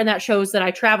it here. And that shows that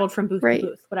I traveled from booth to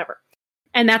booth, whatever.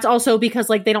 And that's also because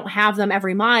they don't have them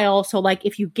every mile. So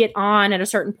if you get on at a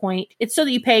certain point, it's so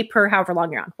that you pay per however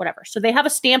long you're on, whatever. So they have a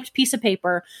stamped piece of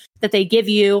paper that they give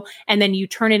you, and then you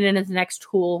turn it in at the next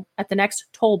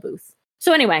toll booth.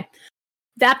 So anyway,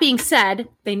 that being said,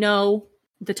 they know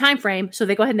the time frame. So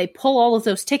they go ahead and they pull all of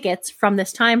those tickets from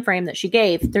this time frame that she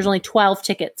gave. There's only 12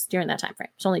 tickets during that time frame.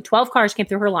 So only 12 cars came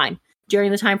through her line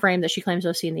during the time frame that she claims to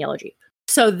have seen the yellow Jeep.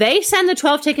 So they send the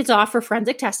 12 tickets off for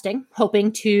forensic testing,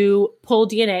 hoping to pull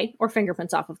DNA or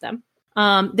fingerprints off of them.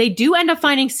 They do end up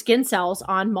finding skin cells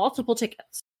on multiple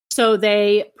tickets. So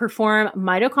they perform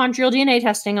mitochondrial DNA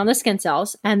testing on the skin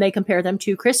cells, and they compare them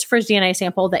to Christopher's DNA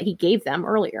sample that he gave them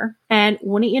earlier. And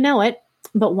wouldn't you know it,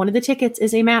 but one of the tickets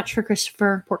is a match for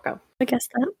Christopher Porco. I guess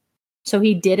that. So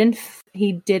he did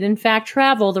in fact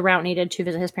travel the route needed to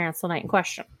visit his parents the night in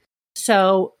question.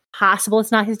 So possible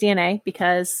it's not his DNA,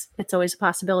 because it's always a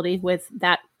possibility with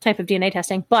that type of DNA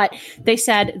testing. But they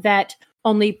said that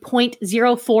only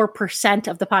 0.04%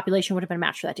 of the population would have been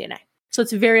matched for that DNA. So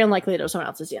it's very unlikely that it was someone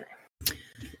else's DNA.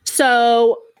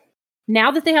 So now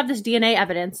that they have this DNA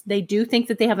evidence, they do think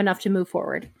that they have enough to move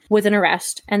forward with an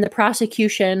arrest and a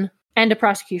prosecution.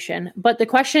 But the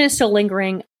question is still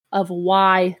lingering of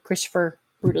why Christopher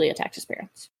brutally attacked his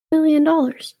parents. $1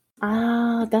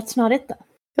 million. That's not it though.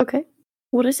 Okay.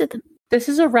 What is it then? This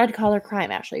is a red collar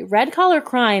crime, actually. Red collar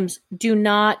crimes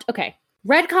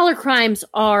Red collar crimes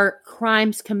are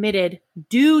crimes committed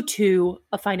due to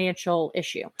a financial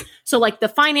issue. So the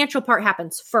financial part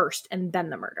happens first and then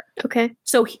the murder. Okay.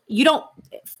 So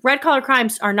red collar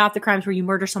crimes are not the crimes where you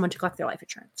murder someone to collect their life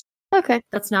insurance. Okay.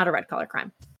 That's not a red collar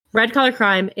crime. Red collar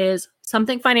crime is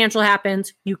something financial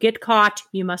happens, you get caught,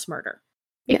 you must murder.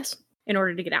 Yes. In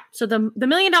order to get out. So the $1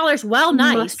 million,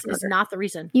 nice, is not the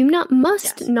reason. You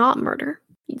must not murder.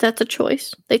 That's a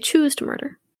choice. They choose to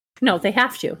murder. No, they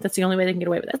have to. That's the only way they can get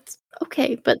away with it. That's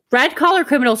okay, but red collar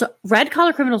criminals are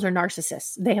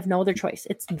narcissists. They have no other choice.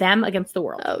 It's them against the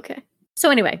world. Okay. So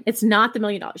anyway, it's not the $1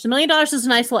 million. The $1 million is a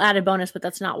nice little added bonus, but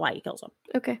that's not why he kills them.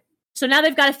 Okay. So now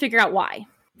they've got to figure out why.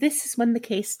 This is when the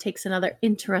case takes another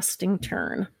interesting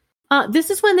turn. This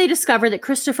is when they discover that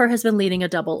Christopher has been leading a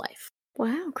double life.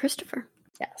 Wow, Christopher.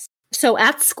 Yes. So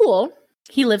at school,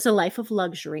 he lives a life of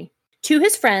luxury. To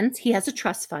his friends, he has a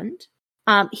trust fund.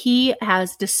 He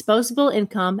has disposable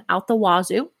income out the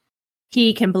wazoo.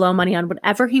 He can blow money on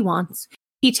whatever he wants.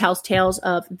 He tells tales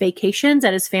of vacations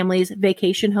at his family's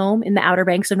vacation home in the Outer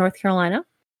Banks of North Carolina.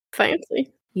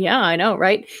 Fancy. Yeah, I know,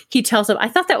 right? He tells them, I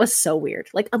thought that was so weird.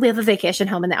 We have a vacation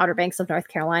home in the Outer Banks of North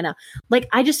Carolina.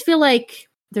 I just feel like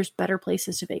there's better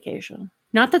places to vacation.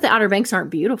 Not that the Outer Banks aren't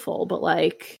beautiful, but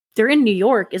they're in New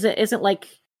York. Isn't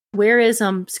where is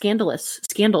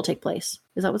Scandal take place?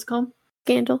 Is that what's called?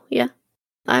 Scandal, yeah.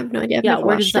 I have no idea. Yeah,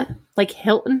 where does that?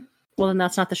 Hilton? Well, then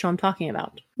that's not the show I'm talking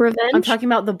about. Revenge? I'm talking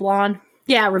about the blonde.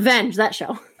 Yeah, Revenge, that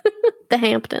show. The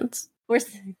Hamptons. Where's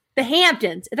the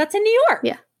Hamptons? That's in New York.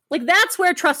 Yeah. That's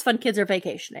where trust fund kids are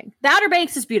vacationing. The Outer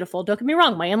Banks is beautiful. Don't get me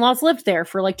wrong. My in-laws lived there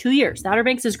for 2 years. The Outer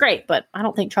Banks is great, but I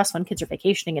don't think trust fund kids are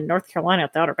vacationing in North Carolina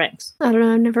at the Outer Banks. I don't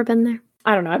know. I've never been there.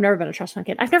 I don't know. I've never been a trust fund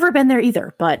kid. I've never been there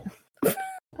either, but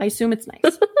I assume it's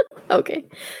nice. Okay.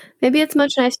 Maybe it's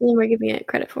much nicer than we're giving it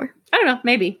credit for. I don't know.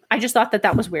 Maybe. I just thought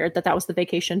that was weird, that was the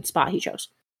vacation spot he chose.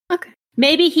 Okay.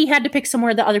 Maybe he had to pick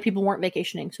somewhere that other people weren't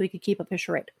vacationing so he could keep up his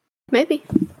charade. Maybe.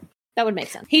 That would make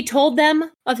sense. He told them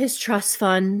of his trust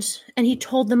fund, and he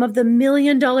told them of the $1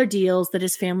 million deals that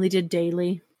his family did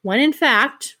daily, when in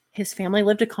fact, his family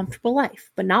lived a comfortable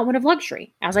life, but not one of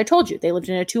luxury. As I told you, they lived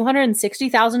in a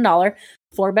 $260,000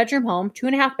 4-bedroom home,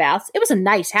 2.5 baths. It was a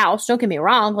nice house. Don't get me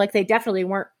wrong. They definitely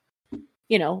weren't,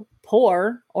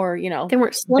 poor or, they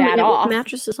weren't slumming bad it off. with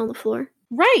mattresses on the floor.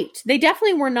 Right. They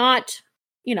definitely were not,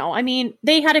 I mean,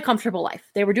 they had a comfortable life.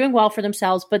 They were doing well for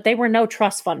themselves, but they were no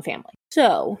trust fund family.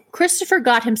 So Christopher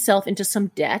got himself into some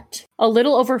debt, a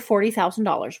little over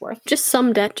 $40,000 worth. Just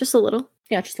some debt, just a little.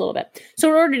 Yeah, just a little bit. So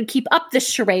in order to keep up this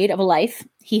charade of a life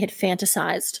he had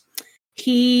fantasized,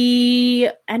 he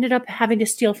ended up having to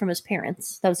steal from his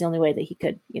parents. That was the only way that he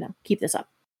could, keep this up.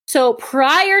 So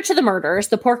prior to the murders,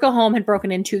 the Porco home had broken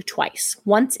into twice,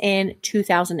 once in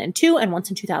 2002 and once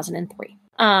in 2003.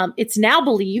 It's now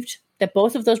believed that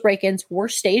both of those break-ins were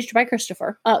staged by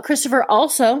Christopher. Christopher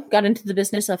also got into the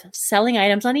business of selling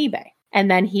items on eBay, and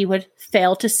then he would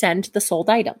fail to send the sold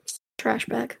items. Trash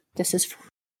bag. This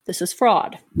is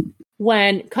fraud.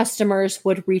 When customers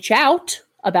would reach out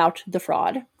about the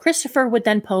fraud, Christopher would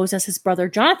then pose as his brother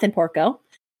Jonathan Porco,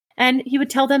 and he would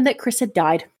tell them that Chris had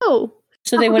died. Oh.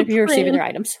 So they wouldn't be receiving their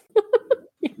items.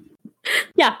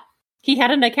 Yeah. He had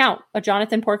an account, a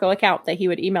Jonathan Porco account, that he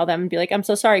would email them and be like, I'm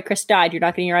so sorry, Chris died. You're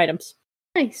not getting your items.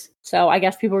 Nice. So I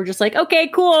guess people were just like, okay,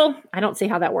 cool. I don't see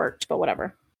how that worked, but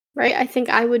whatever. Right? I think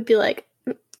I would be like,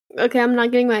 okay, I'm not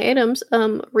getting my items.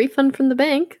 Refund from the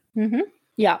bank. Mm-hmm.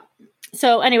 Yeah.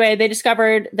 So anyway, they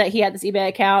discovered that he had this eBay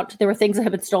account. There were things that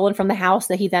had been stolen from the house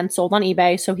that he then sold on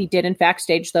eBay. So he did, in fact,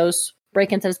 stage those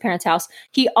break-ins at his parents' house.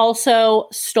 He also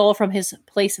stole from his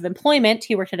place of employment.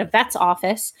 He worked at a vet's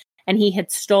office, and he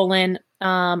had stolen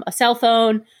a cell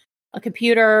phone, a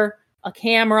computer, a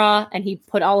camera, and he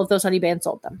put all of those on eBay and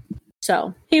sold them.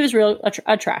 So he was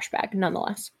a trash bag,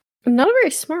 nonetheless. Not a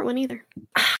very smart one either.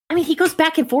 I mean, he goes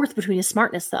back and forth between his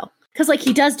smartness, though. Because,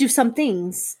 he does do some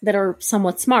things that are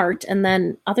somewhat smart, and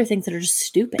then other things that are just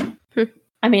stupid.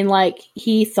 I mean,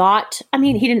 he thought... I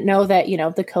mean, he didn't know that,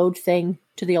 the code thing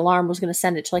to the alarm was going to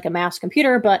send it to, a mass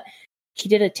computer, but he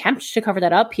did attempt to cover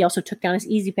that up. He also took down his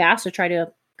Easy Pass to try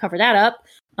to cover that up.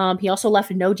 He also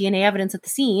left no DNA evidence at the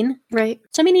scene. Right.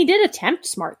 So, I mean, he did attempt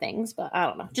smart things, but I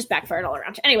don't know. Just backfired all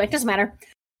around. Anyway, it doesn't matter.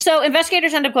 So,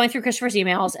 investigators end up going through Christopher's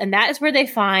emails, and that is where they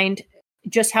find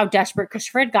just how desperate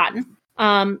Christopher had gotten.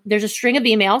 There's a string of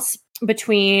emails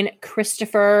between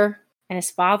Christopher and his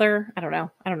father. I don't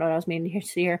know what I was meaning to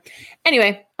see here.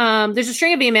 Anyway, there's a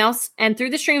string of emails, and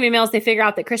through the string of emails, they figure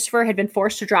out that Christopher had been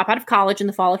forced to drop out of college in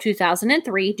the fall of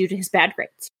 2003 due to his bad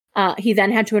grades. He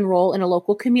then had to enroll in a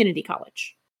local community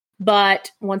college.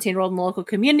 But once he enrolled in the local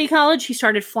community college, he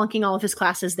started flunking all of his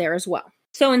classes there as well.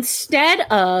 So instead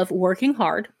of working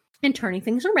hard and turning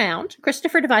things around,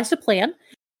 Christopher devised a plan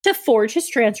to forge his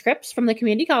transcripts from the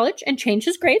community college and change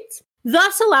his grades,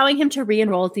 thus allowing him to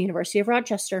re-enroll at the University of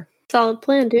Rochester. Solid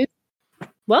plan, dude.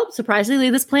 Well, surprisingly,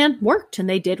 this plan worked, and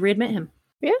they did readmit him.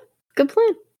 Yeah, good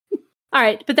plan. All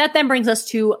right, but that then brings us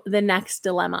to the next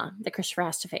dilemma that Christopher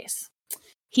has to face.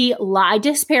 He lied to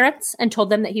his parents and told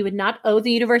them that he would not owe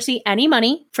the university any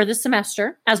money for the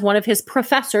semester, as one of his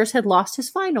professors had lost his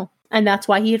final. And that's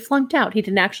why he had flunked out. He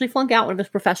didn't actually flunk out. One of his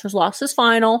professors lost his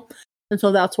final. And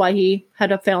so that's why he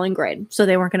had a failing grade. So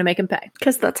they weren't going to make him pay.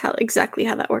 Because that's exactly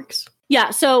how that works. Yeah,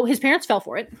 so his parents fell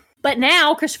for it. But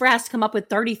now Christopher has to come up with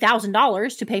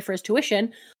 $30,000 to pay for his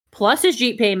tuition, plus his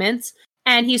Jeep payments.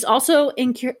 And he's also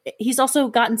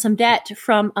gotten some debt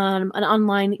from an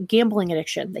online gambling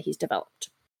addiction that he's developed.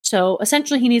 So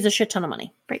essentially, he needs a shit ton of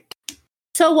money. Right.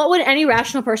 So what would any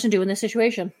rational person do in this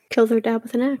situation? Kill their dad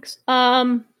with an axe.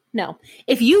 No.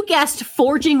 If you guessed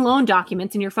forging loan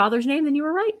documents in your father's name, then you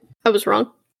were right. I was wrong.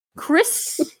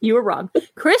 You were wrong.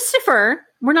 Christopher,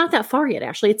 we're not that far yet,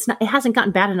 actually. It hasn't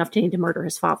gotten bad enough to need to murder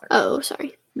his father. Oh,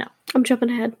 sorry. No. I'm jumping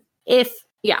ahead.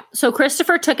 So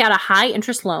Christopher took out a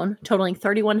high-interest loan totaling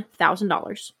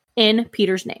 $31,000 in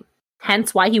Peter's name.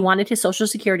 Hence why he wanted his social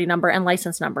security number and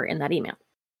license number in that email.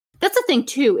 That's the thing,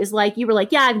 too, is you were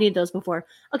like, yeah, I've needed those before.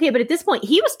 Okay, but at this point,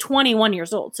 he was 21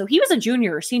 years old. So he was a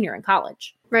junior or senior in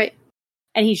college. Right.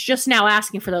 And he's just now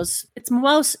asking for those.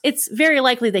 It's very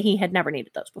likely that he had never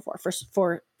needed those before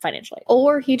for financial aid.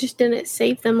 Or he just didn't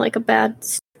save them like a bad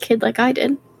kid like I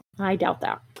did. I doubt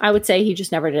that. I would say he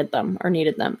just never did them or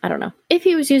needed them. I don't know. If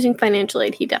he was using financial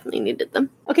aid, he definitely needed them.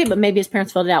 Okay, but maybe his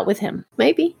parents filled it out with him.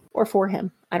 Maybe. Or for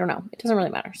him. I don't know. It doesn't really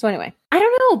matter. So anyway, I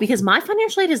don't know, because my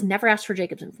financial aid has never asked for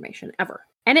Jacob's information, ever.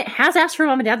 And it has asked for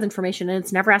mom and dad's information, and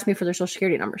it's never asked me for their social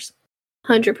security numbers.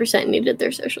 100% needed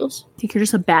their socials. I think you're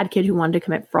just a bad kid who wanted to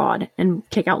commit fraud and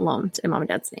take out loans in mom and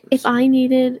dad's names.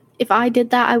 If I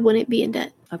did that, I wouldn't be in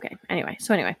debt. Okay. Anyway,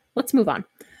 let's move on.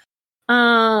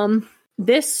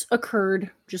 This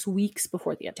occurred just weeks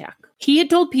before the attack. He had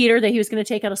told Peter that he was going to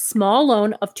take out a small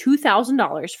loan of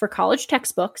 $2,000 for college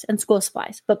textbooks and school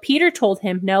supplies. But Peter told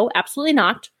him, no, absolutely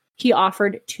not. He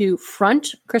offered to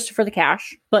front Christopher the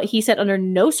cash, but he said under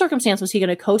no circumstance was he going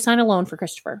to co-sign a loan for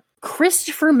Christopher.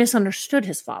 Christopher misunderstood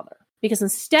his father. because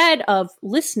instead of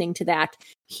listening to that,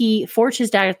 he forged his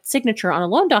dad's signature on a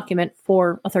loan document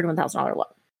for a $31,000 loan.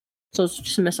 So it's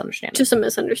just a misunderstanding. Just a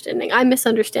misunderstanding. I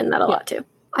misunderstand that a lot too.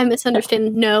 I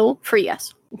misunderstand no for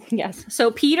yes. Yes.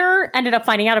 So Peter ended up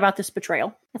finding out about this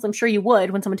betrayal, as I'm sure you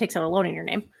would when someone takes out a loan in your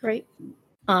name. Right.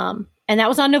 And that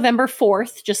was on November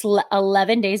 4th, just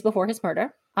 11 days before his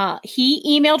murder.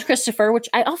 He emailed Christopher, which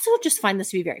I also just find this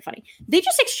to be very funny. They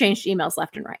just exchanged emails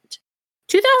left and right.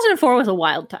 2004 was a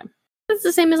wild time. It's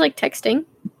the same as like texting.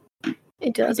 I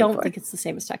don't think it's the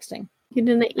same as texting. You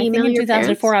didn't email in your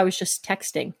 2004, parents? I was just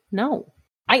texting. No.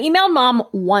 I emailed mom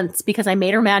once because I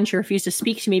made her mad and she refused to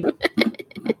speak to me.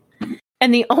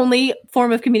 And the only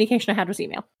form of communication I had was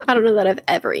email. I don't know that I've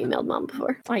ever emailed mom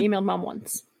before. I emailed mom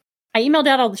once. I email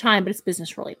dad all the time, but it's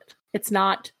business related. It's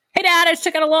not, hey dad, I just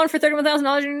took out a loan for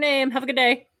 $31,000 in your name. Have a good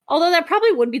day. Although that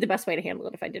probably would be the best way to handle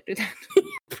it if I did do that.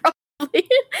 Probably.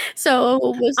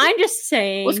 So I'm just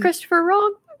saying. Was Christopher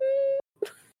wrong?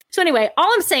 So anyway,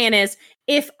 all I'm saying is,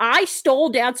 if I stole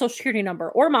dad's social security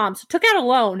number or mom's, took out a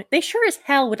loan, they sure as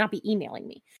hell would not be emailing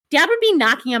me. Dad would be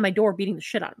knocking on my door, beating the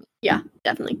shit out of me. Yeah,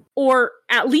 definitely. Or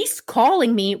at least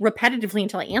calling me repetitively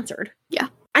until I answered. Yeah.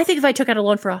 I think if I took out a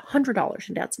loan for $100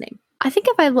 in dad's name. I think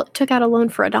if I took out a loan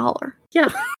for $1. Yeah.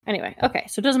 Anyway, okay,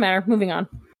 so it doesn't matter. Moving on.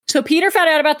 So Peter found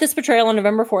out about this betrayal on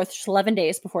November 4th, just 11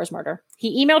 days before his murder.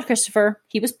 He emailed Christopher.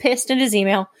 He was pissed in his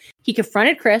email. He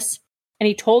confronted Chris, and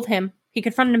he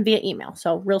confronted him via email,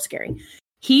 so real scary.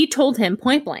 He told him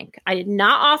point blank, I did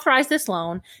not authorize this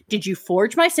loan. Did you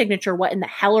forge my signature? What in the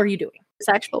hell are you doing? His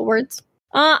actual words?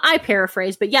 I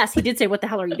paraphrase, but yes, he did say, what the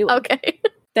hell are you doing? Okay.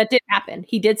 That did happen.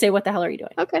 He did say, what the hell are you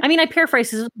doing? Okay. I mean, I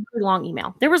paraphrase. This is a really long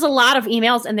email. There was a lot of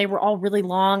emails, and they were all really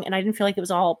long, and I didn't feel like it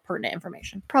was all pertinent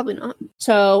information. Probably not.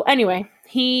 So anyway,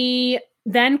 he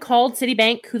then called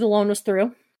Citibank, who the loan was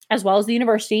through, as well as the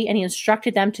university, and he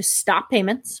instructed them to stop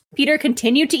payments. Peter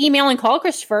continued to email and call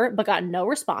Christopher, but got no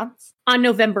response. On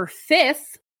November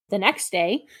 5th, the next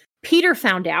day, Peter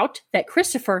found out that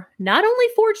Christopher not only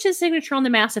forged his signature on the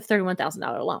massive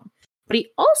 $31,000 loan, but he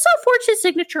also forged his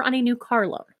signature on a new car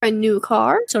loan. A new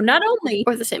car? So not only...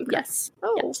 Or the same car? Yes.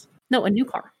 Oh. Yes. No, a new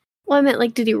car. Well, I meant,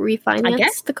 like, did he refinance I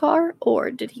guess. the car,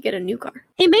 or did he get a new car?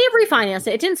 He may have refinanced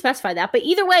it. It didn't specify that, but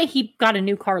either way, he got a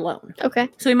new car loan. Okay.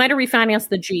 So he might have refinanced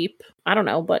the Jeep. I don't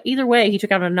know, but either way, he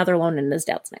took out another loan in his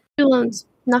dad's name. Two loans.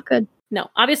 Not good. No,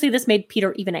 obviously this made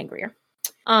Peter even angrier.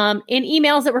 In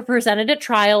emails that were presented at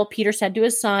trial, Peter said to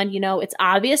his son, it's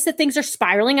obvious that things are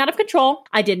spiraling out of control.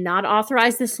 I did not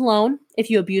authorize this loan. If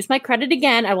you abuse my credit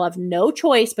again, I will have no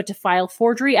choice but to file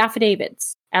forgery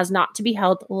affidavits as not to be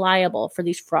held liable for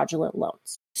these fraudulent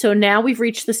loans. So now we've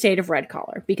reached the state of red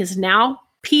collar because now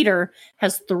Peter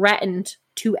has threatened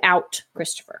to out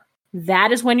Christopher.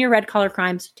 That is when your red collar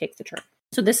crimes take the turn.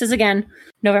 So this is again,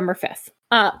 November 5th.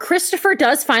 Christopher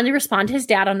does finally respond to his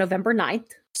dad on November 9th.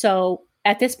 So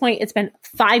at this point, it's been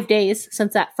 5 days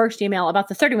since that first email about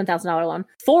the $31,000 loan,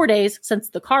 4 days since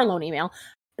the car loan email.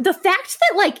 The fact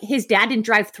that, his dad didn't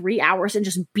drive 3 hours and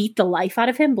just beat the life out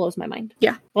of him blows my mind.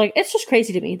 Yeah. It's just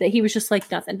crazy to me that he was just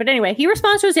nothing. But anyway, he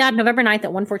responds to his dad November 9th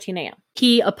at 1:14 a.m.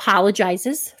 He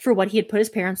apologizes for what he had put his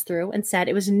parents through and said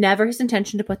it was never his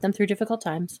intention to put them through difficult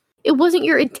times. It wasn't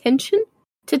your intention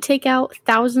to take out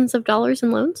thousands of dollars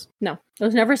in loans? No, it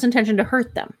was never his intention to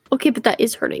hurt them. Okay, but that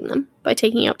is hurting them by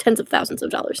taking out tens of thousands of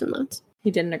dollars in loans.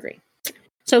 He didn't agree.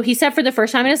 So he said for the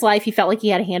first time in his life, he felt like he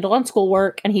had a handle on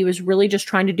schoolwork and he was really just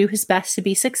trying to do his best to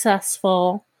be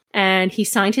successful. And he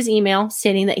signed his email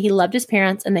stating that he loved his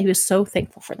parents and that he was so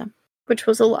thankful for them. Which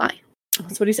was a lie.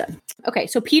 That's what he said. Okay,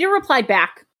 so Peter replied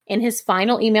back in his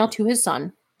final email to his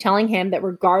son, telling him that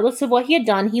regardless of what he had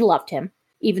done, he loved him,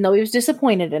 even though he was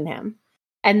disappointed in him,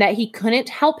 and that he couldn't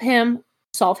help him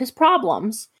solve his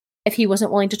problems if he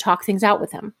wasn't willing to talk things out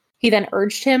with him. He then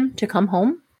urged him to come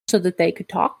home so that they could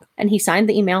talk, and he signed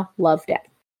the email, Love, Dad.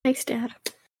 Thanks, Dad.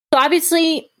 So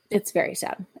obviously, it's very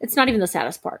sad. It's not even the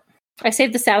saddest part. I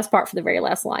saved the saddest part for the very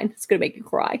last line. It's going to make you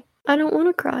cry. I don't want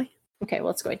to cry. Okay, well,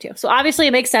 it's going to. So obviously,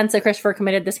 it makes sense that Christopher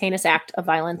committed this heinous act of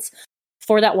violence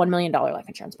for that $1 million life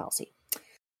insurance policy.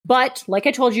 But, like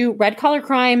I told you, red collar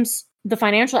crimes, the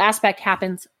financial aspect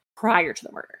happens prior to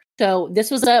the murder. So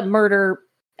this was a murder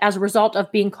as a result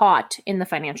of being caught in the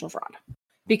financial fraud.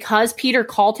 Because Peter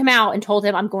called him out and told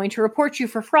him, I'm going to report you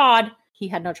for fraud, he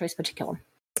had no choice but to kill him.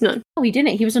 None. No, he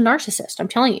didn't. He was a narcissist. I'm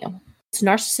telling you. It's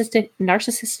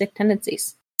narcissistic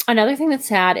tendencies. Another thing that's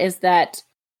sad is that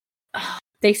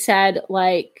they said,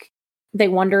 they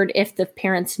wondered if the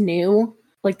parents knew,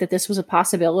 that this was a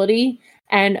possibility.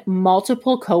 And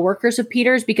multiple coworkers of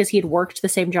Peter's, because he had worked the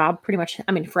same job pretty much,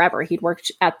 forever. He'd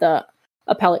worked at the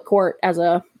appellate court as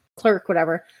a clerk,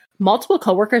 whatever. multiple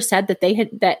coworkers said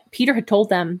that Peter had told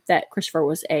them that Christopher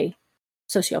was a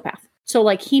sociopath. So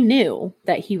like he knew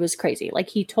that he was crazy. Like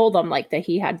he told them like that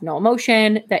he had no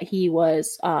emotion, that he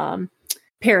was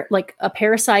like a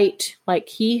parasite. Like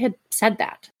he had said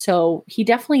that. So he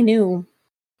definitely knew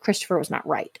Christopher was not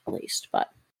right, at least. But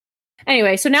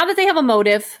anyway, so now that they have a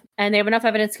motive and they have enough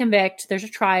evidence to convict, there's a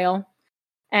trial.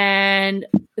 And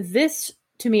this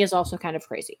to me is also kind of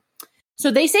crazy. So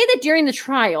they say that during the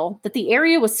trial that the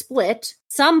area was split,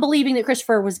 some believing that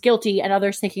Christopher was guilty and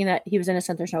others thinking that he was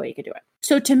innocent. There's no way he could do it.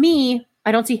 So to me,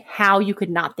 I don't see how you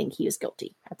could not think he is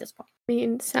guilty at this point. I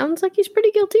mean, sounds like he's pretty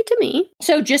guilty to me.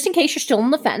 So just in case you're still on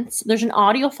the fence, there's an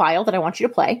audio file that I want you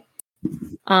to play.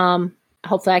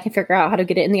 Hopefully I can figure out how to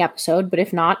get it in the episode, but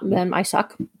if not, then I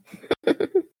suck.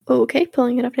 Okay,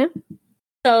 pulling it up now.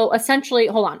 So essentially,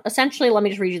 hold on. Essentially, let me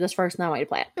just read you this first and then I want you to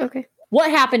play it. Okay. What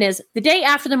happened is, the day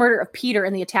after the murder of Peter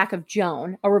and the attack of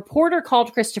Joan, a reporter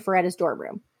called Christopher at his dorm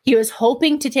room. He was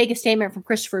hoping to take a statement from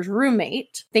Christopher's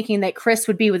roommate, thinking that Chris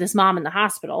would be with his mom in the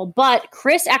hospital, but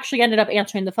Chris actually ended up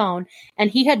answering the phone,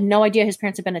 and he had no idea his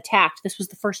parents had been attacked. This was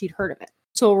the first he'd heard of it.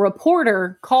 So a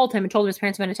reporter called him and told him his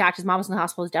parents had been attacked, his mom was in the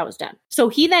hospital, his dad was dead. So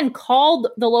he then called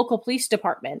the local police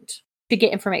department to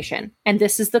get information, and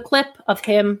this is the clip of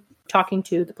him talking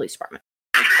to the police department.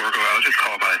 Porco, I was just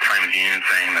called by the Times Union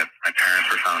saying that my parents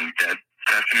were found dead this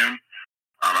afternoon.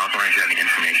 I was wondering if you had any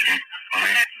information for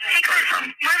me.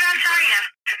 Whereabouts are you?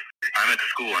 I'm at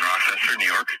school in Rochester, New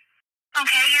York.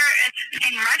 Okay, you're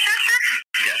in Rochester?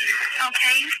 Yes.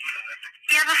 Okay.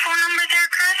 You have a phone number there,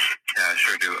 Chris? Yeah, I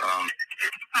sure do.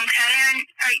 Okay, and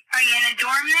are you in a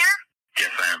dorm there?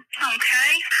 Yes, I am.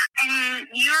 Okay. And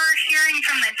you're hearing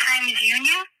from the Times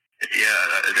Union? Yeah,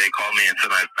 they called me and said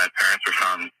my parents were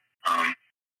found,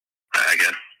 I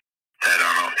guess, I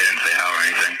don't know, they didn't say how or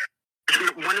anything.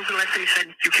 When was the last time you said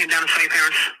you came down to see your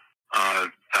parents?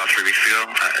 About 3 weeks ago.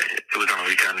 It was on a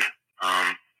weekend.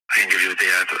 I can give you the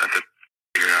date. I have to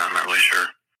figure it out. I'm not really sure.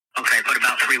 Okay, but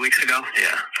about 3 weeks ago?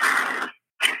 Yeah.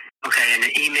 Okay, and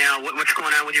the email, what's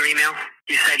going on with your email?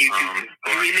 You said you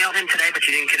emailed him today, but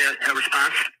you didn't get a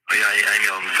response? Oh, yeah, I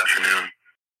emailed him this afternoon.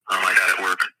 I got at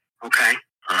work. Okay.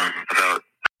 About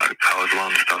college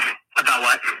loan stuff. About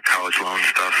what? College loan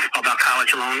stuff. About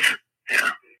college loans? Yeah.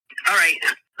 All right.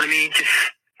 Let me just...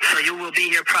 So you will be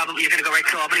here probably... You're going to go right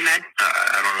to Albany Med?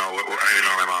 I don't know. I don't even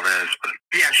know where my mom is. But...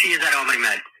 Yeah, she is at Albany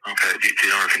Med. Okay. Do you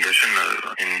know her condition?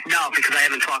 No, because I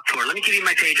haven't talked to her. Let me give you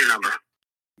my pager number.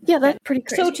 Yeah, that's pretty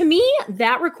crazy. So to me,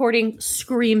 that recording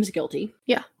screams guilty.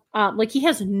 Yeah. Like he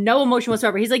has no emotion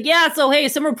whatsoever. He's like, yeah, so hey,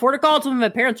 some reporter called, told me my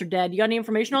parents are dead. You got any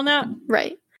information on that?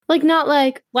 Right. Like, not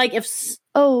like if...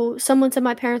 Oh, someone said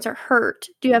my parents are hurt.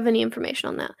 Do you have any information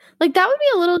on that? Like, that would be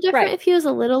a little different if he was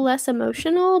a little less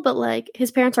emotional, but like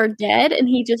his parents are dead and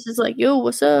he just is like, yo,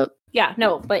 what's up? Yeah,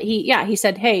 no, but he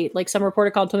said, hey, like some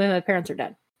reporter called, told me my parents are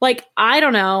dead. Like, I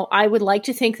don't know. I would like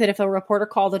to think that if a reporter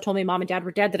called and told me mom and dad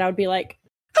were dead, that I would be like,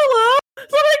 hello?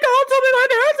 Somebody called, told me my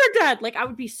parents are dead. Like, I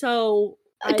would be so...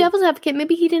 Devil's advocate,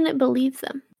 maybe he didn't believe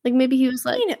them. Like, maybe he was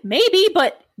like... I mean, maybe,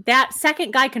 but that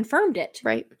second guy confirmed it.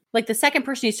 Right. Like, the second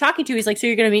person he's talking to, he's like, so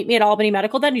you're going to meet me at Albany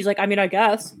Medical then? He's like, I mean, I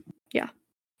guess. Yeah.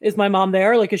 Is my mom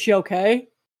there? Like, is she okay?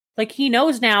 Like, he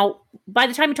knows now, by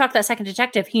the time he talked to that second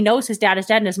detective, he knows his dad is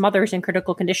dead and his mother is in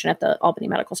critical condition at the Albany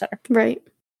Medical Center. Right.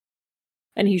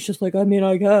 And he's just like, I mean,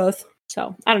 I guess.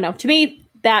 So, I don't know. To me,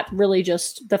 that really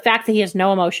just, the fact that he has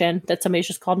no emotion, that somebody's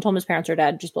just called and told him his parents are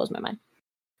dead, just blows my mind.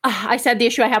 I said the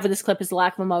issue I have with this clip is the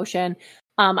lack of emotion.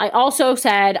 I also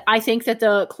said, I think that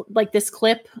this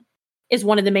clip is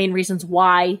one of the main reasons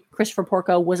why Christopher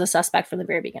Porco was a suspect from the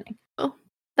very beginning. Oh,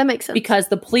 that makes sense. Because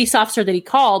the police officer that he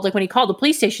called, like when he called the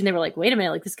police station, they were like, wait a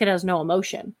minute, like this kid has no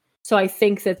emotion. So I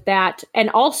think that, and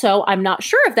also I'm not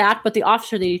sure of that, but the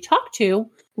officer that he talked to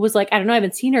was like, I don't know, I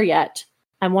haven't seen her yet.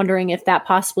 I'm wondering if that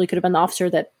possibly could have been the officer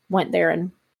that went there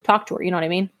and talked to her. You know what I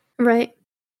mean? Right.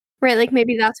 Right. Like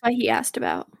maybe that's why he asked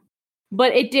about.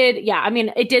 But it did. Yeah. I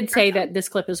mean, it did say that this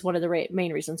clip is one of the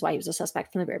main reasons why he was a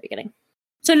suspect from the very beginning.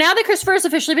 So now that Christopher has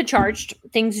officially been charged,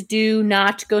 things do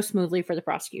not go smoothly for the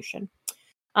prosecution.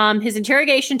 His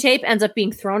interrogation tape ends up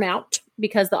being thrown out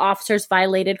because the officers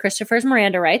violated Christopher's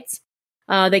Miranda rights.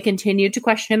 They continued to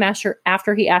question him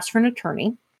after he asked for an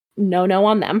attorney. No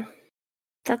on them.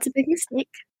 That's a big mistake.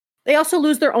 They also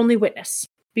lose their only witness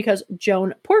because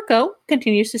Joan Porco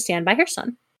continues to stand by her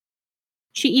son.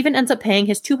 She even ends up paying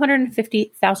his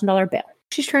 $250,000 bail.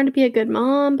 She's trying to be a good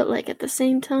mom, but like at the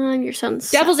same time, your son's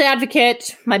devil's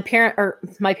advocate. My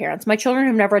children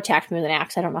have never attacked me with an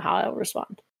axe. I don't know how I'll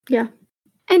respond. Yeah.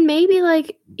 And maybe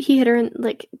like he hit her in,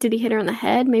 like, did he hit her in the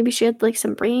head? Maybe she had like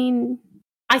some brain.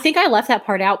 I think I left that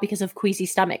part out because of queasy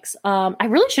stomachs. I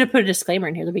really should have put a disclaimer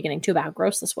in here at the beginning, too, about how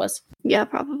gross this was. Yeah,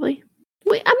 probably.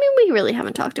 We really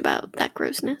haven't talked about that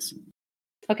grossness.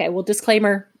 Okay, well,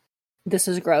 disclaimer, this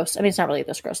is gross. I mean, it's not really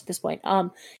this gross at this point.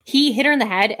 He hit her in the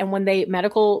head, and when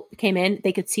medical came in,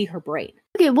 they could see her brain.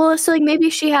 Okay, well, so like maybe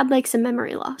she had like some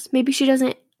memory loss. Maybe she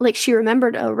doesn't, like she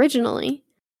remembered originally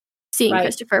seeing Right.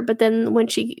 Christopher, but then when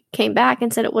she came back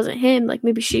and said it wasn't him, like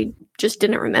maybe she just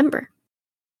didn't remember.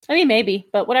 I mean, maybe,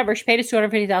 but whatever. She paid his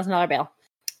 $250,000 bail.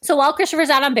 So while Christopher's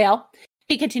out on bail,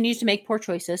 he continues to make poor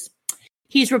choices.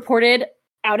 He's reported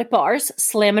out at bars,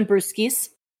 slamming brewskis,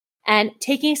 and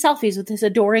taking selfies with his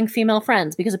adoring female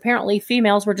friends because apparently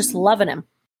females were just loving him.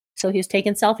 So he was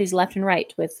taking selfies left and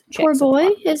right with chicks. Poor boy,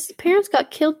 his parents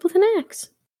got killed with an axe.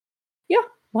 Yeah,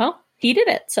 well, he did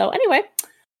it. So anyway,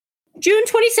 June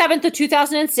 27th of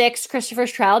 2006,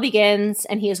 Christopher's trial begins,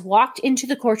 and he is walked into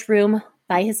the courtroom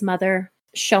by his mother,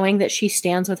 showing that she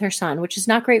stands with her son, which is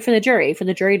not great for the jury. For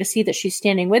the jury to see that she's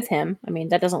standing with him, I mean,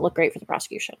 that doesn't look great for the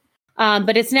prosecution.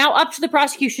 But it's now up to the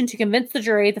prosecution to convince the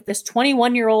jury that this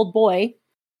 21-year-old boy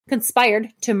conspired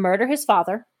to murder his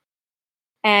father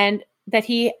and that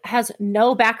he has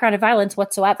no background of violence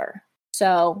whatsoever.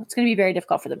 So it's going to be very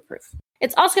difficult for them to prove.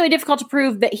 It's also going to be difficult to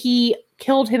prove that he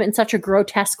killed him in such a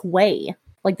grotesque way.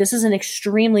 Like, this is an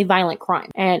extremely violent crime.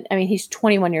 And, I mean, he's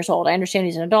 21 years old. I understand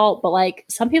he's an adult, but, like,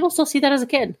 some people still see that as a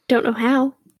kid. Don't know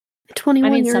how.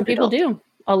 21 I mean, year some people adult. do.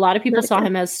 A lot of people Not a saw kid.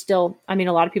 him as still, I mean,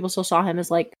 a lot of people still saw him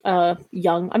as, like, a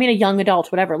young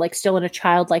adult, whatever, like, still in a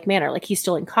childlike manner. Like, he's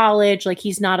still in college. Like,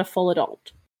 he's not a full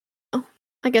adult.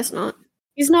 I guess not.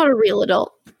 He's not a real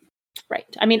adult.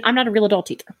 Right. I mean, I'm not a real adult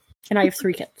either. And I have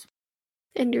 3 kids.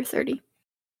 And you're 30.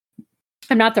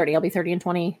 I'm not 30. I'll be 30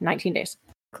 in 19 days.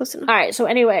 Close enough. All right. So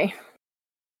anyway,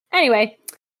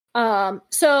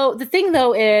 so the thing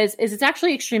though is it's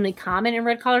actually extremely common in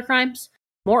red collar crimes,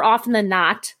 more often than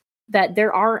not, that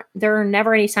there are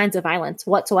never any signs of violence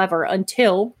whatsoever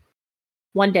until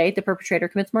one day the perpetrator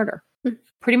commits murder.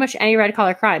 Pretty much any red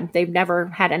collar crime, they've never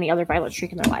had any other violent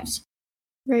streak in their lives.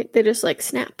 Right. They just like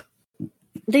snap.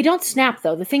 They don't snap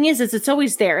though. The thing is it's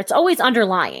always there. It's always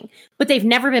underlying, but they've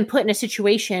never been put in a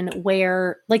situation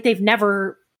where, like, they've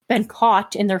never been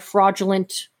caught in their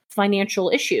fraudulent financial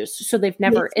issues. So they've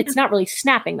never, it's not really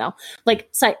snapping though. Like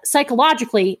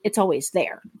psychologically, it's always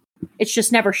there. It's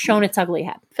just never shown its ugly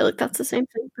head. I feel like that's the same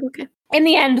thing, but okay. In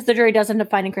the end, the jury does end up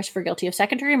finding Christopher guilty of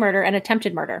second-degree murder and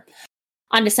attempted murder.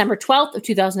 On December 12th of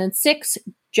 2006,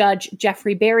 Judge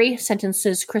Jeffrey Berry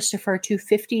sentences Christopher to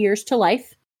 50 years to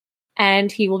life, and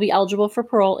he will be eligible for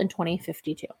parole in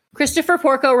 2052. Christopher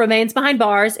Porco remains behind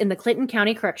bars in the Clinton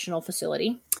County Correctional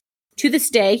Facility. To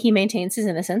this day, he maintains his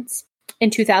innocence.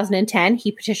 In 2010,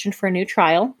 he petitioned for a new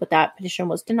trial, but that petition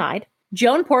was denied.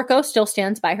 Joan Porco still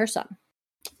stands by her son.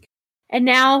 And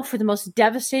now for the most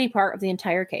devastating part of the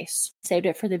entire case, saved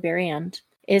it for the very end,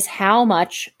 is how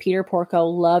much Peter Porco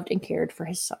loved and cared for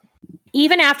his son.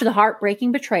 Even after the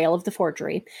heartbreaking betrayal of the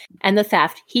forgery and the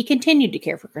theft, he continued to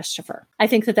care for Christopher. I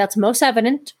think that that's most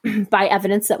evident by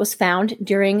evidence that was found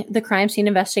during the crime scene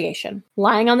investigation.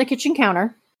 Lying on the kitchen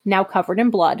counter, now covered in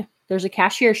blood, there's a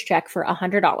cashier's check for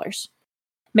 $100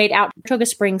 made out to Tortuga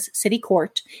Springs City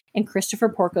Court in Christopher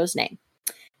Porco's name,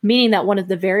 meaning that one of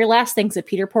the very last things that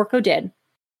Peter Porco did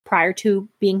prior to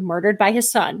being murdered by his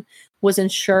son was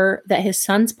ensure that his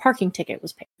son's parking ticket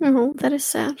was paid. Oh, that is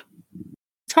sad.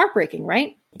 It's heartbreaking,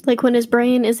 right? Like when his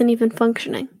brain isn't even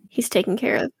functioning, he's taking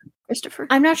care of Christopher.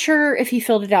 I'm not sure if he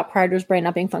filled it out prior to his brain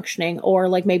not being functioning or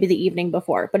like maybe the evening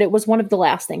before, but it was one of the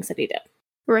last things that he did.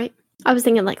 Right. I was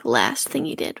thinking like last thing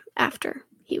he did after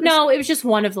he was... No, it was just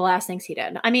one of the last things he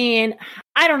did. I mean,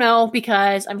 I don't know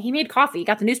because he made coffee, he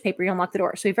got the newspaper, he unlocked the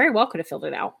door, so he very well could have filled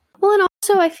it out. Well, and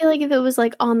also I feel like if it was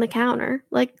like on the counter,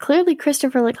 like clearly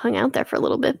Christopher like hung out there for a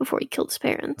little bit before he killed his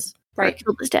parents. Right. Or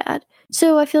killed his dad.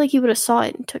 So I feel like he would have saw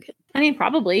it and took it. I mean,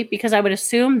 probably, because I would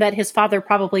assume that his father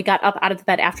probably got up out of the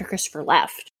bed after Christopher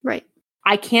left. Right.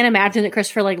 I can't imagine that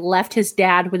Christopher like left his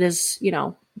dad with his,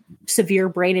 severe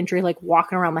brain injury, like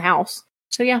walking around the house.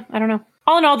 So yeah, I don't know.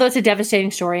 All in all, though, it's a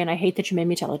devastating story, and I hate that you made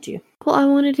me tell it to you. Well, I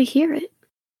wanted to hear it.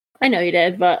 I know you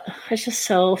did, but it's just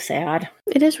so sad.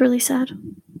 It is really sad.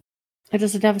 It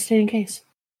is a devastating case.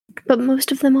 But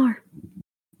most of them are.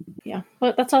 Yeah,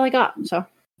 but that's all I got, so.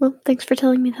 Well, thanks for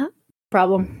telling me that.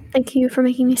 Problem. Thank you for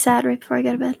making me sad right before I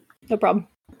go to bed. No problem.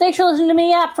 Thanks for listening to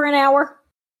me yap for an hour.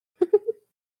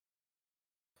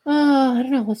 I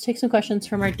don't know. Let's take some questions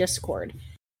from our Discord.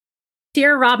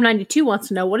 Sierra Rob 92 wants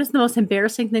to know, what is the most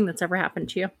embarrassing thing that's ever happened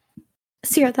to you?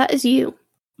 Sierra, that is you.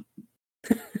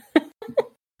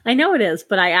 I know it is,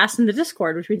 but I asked in the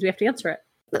Discord, which means we have to answer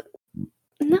it.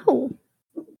 No.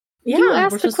 Yeah, You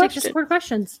asked we're the supposed to take question. Discord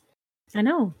questions. I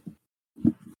know.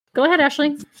 Go ahead,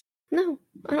 Ashley. No,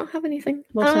 I don't have anything. I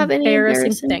Most don't have any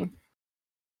embarrassing thing.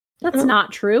 That's Oh.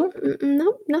 not true.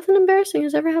 Nope, nothing embarrassing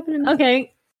has ever happened to me.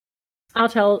 Okay. I'll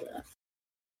tell.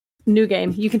 New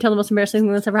game. You can tell the most embarrassing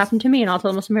thing that's ever happened to me, and I'll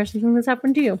tell the most embarrassing thing that's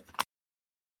happened to you.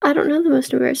 I don't know the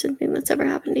most embarrassing thing that's ever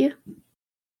happened to you.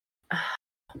 Oh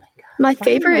my god. My Fun,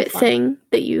 favorite fun. thing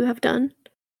that you have done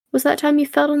was that time you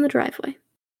fell in the driveway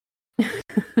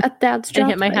at Dad's job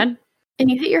And hit my site. head. And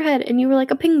you hit your head, and you were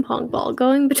like a ping pong ball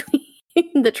going between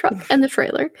the truck and the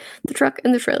trailer, the truck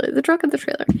and the trailer, the truck and the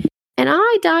trailer. And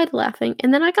I died laughing,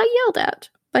 and then I got yelled at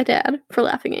by Dad for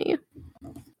laughing at you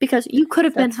because you could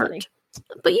have been That's hurt, funny.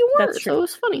 but you weren't. That's So true. it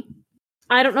was funny.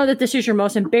 I don't know that this is your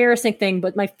most embarrassing thing,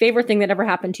 but my favorite thing that ever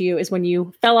happened to you is when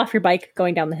you fell off your bike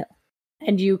going down the hill.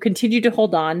 And you continued to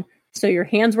hold on. So your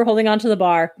hands were holding onto the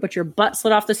bar, but your butt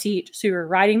slid off the seat. So you were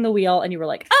riding the wheel and you were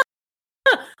like,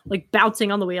 like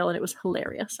bouncing on the wheel. And it was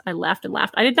hilarious. I laughed and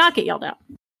laughed. I did not get yelled at.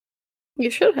 You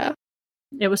should have.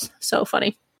 It was so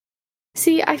funny.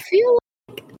 See, I feel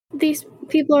like these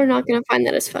people are not going to find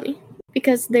that as funny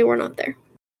because they were not there.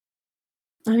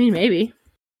 I mean, maybe.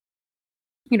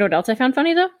 You know what else I found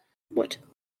funny, though? What?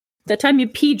 That time you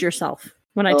peed yourself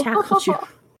when I Oh, tackled you.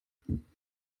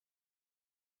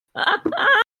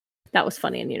 That was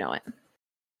funny, and you know it.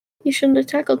 You shouldn't have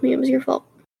tackled me. It was your fault.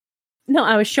 No,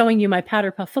 I was showing you my powder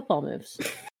puff football moves.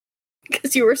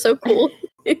 Because you were so cool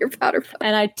in your powder puff.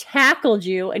 And I tackled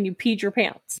you, and you peed your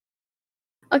pants.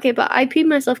 Okay, but I peed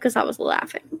myself because I was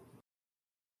laughing.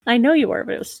 I know you were,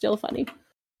 but it was still funny.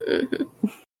 Mm-hmm.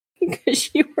 Because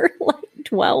you were like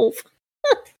 12.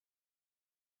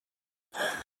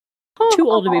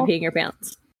 Too old to be peeing your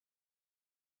pants.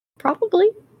 Probably.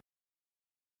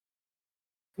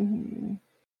 Mm.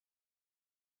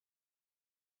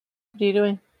 What are you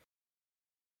doing?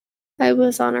 I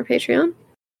was on our Patreon.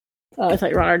 Oh, I thought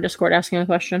you were on our Discord asking a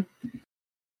question.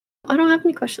 I don't have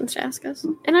any questions to ask us.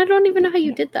 And I don't even know how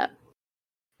you did that.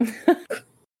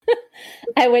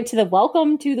 I went to the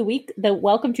welcome to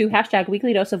hashtag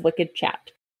weekly dose of wicked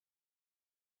chat.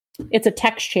 It's a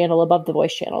text channel above the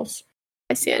voice channels.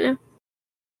 I see it now.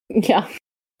 Yeah.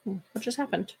 What just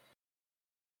happened?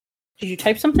 Did you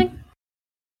type something?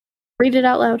 Read it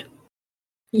out loud.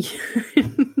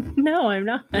 No, I'm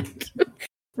not.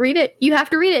 Read it. You have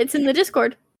to read it. It's in the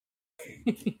Discord.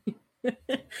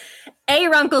 A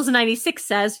Runkles 96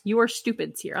 says, "You are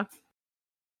stupid, Sierra."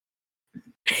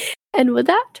 And with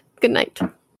that, good night.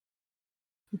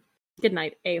 Good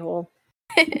night, a-hole.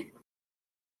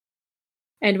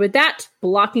 And with that,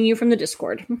 blocking you from the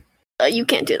Discord. You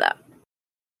can't do that.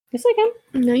 Yes, I can.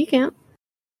 No, you can't.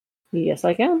 Yes,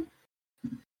 I can.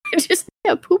 Just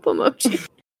a poop emoji.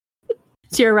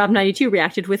 Sierra Rob 92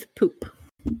 reacted with poop.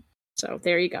 So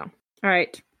there you go. All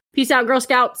right. Peace out, Girl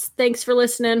Scouts. Thanks for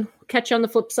listening. Catch you on the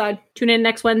flip side. Tune in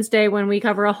next Wednesday when we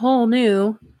cover a whole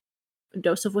new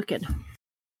dose of Wicked.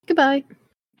 Goodbye.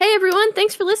 Hey everyone,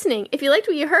 thanks for listening. If you liked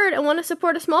what you heard and want to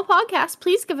support a small podcast,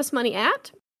 please give us money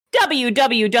at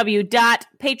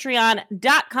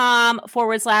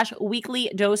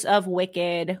www.patreon.com/weekly dose of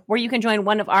wicked, where you can join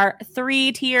one of our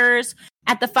 3 tiers.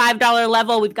 At the $5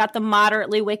 level, we've got the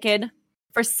moderately wicked.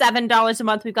 For $7 a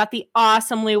month, we've got the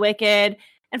awesomely wicked.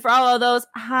 And for all of those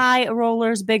high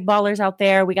rollers, big ballers out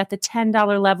there, we got the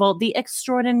 $10 level, the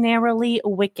extraordinarily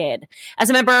wicked. As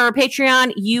a member of our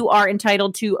Patreon, you are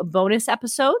entitled to bonus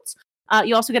episodes.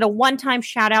 You also get a one-time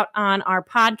shout out on our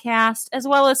podcast, as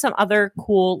well as some other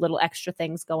cool little extra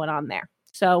things going on there.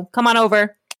 So come on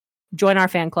over, join our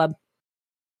fan club.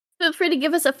 Feel free to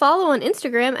give us a follow on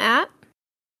Instagram at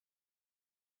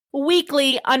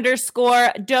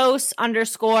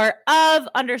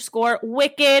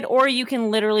weekly_dose_of_wicked, or you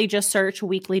can literally just search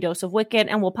Weekly Dose of Wicked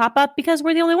and we'll pop up because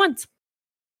we're the only ones.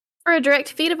 For a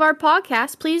direct feed of our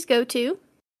podcast, please go to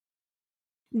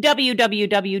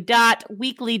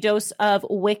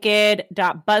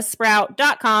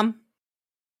www.weeklydoseofwicked.buzzsprout.com.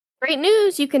 Great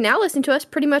news! You can now listen to us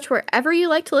pretty much wherever you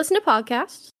like to listen to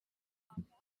podcasts.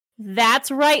 That's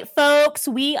right, folks.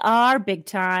 We are big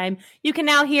time. You can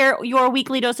now hear your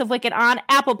Weekly Dose of Wicked on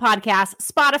Apple Podcasts,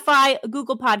 Spotify,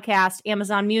 Google Podcasts,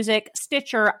 Amazon Music,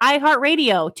 Stitcher,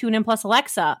 iHeartRadio, TuneIn Plus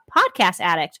Alexa, Podcast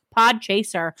Addict,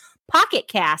 Podchaser, Pocket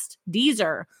Cast,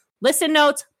 Deezer, Listen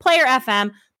Notes, Player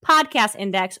FM, Podcast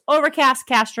Index, Overcast,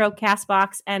 Castro,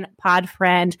 Castbox, and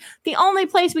Podfriend. The only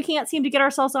place we can't seem to get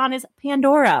ourselves on is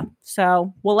Pandora.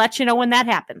 So we'll let you know when that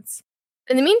happens.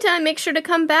 In the meantime, make sure to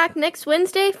come back next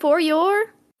Wednesday for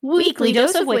your Weekly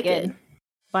Dose of Wicked.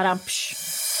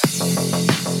 Ba-dum-psh.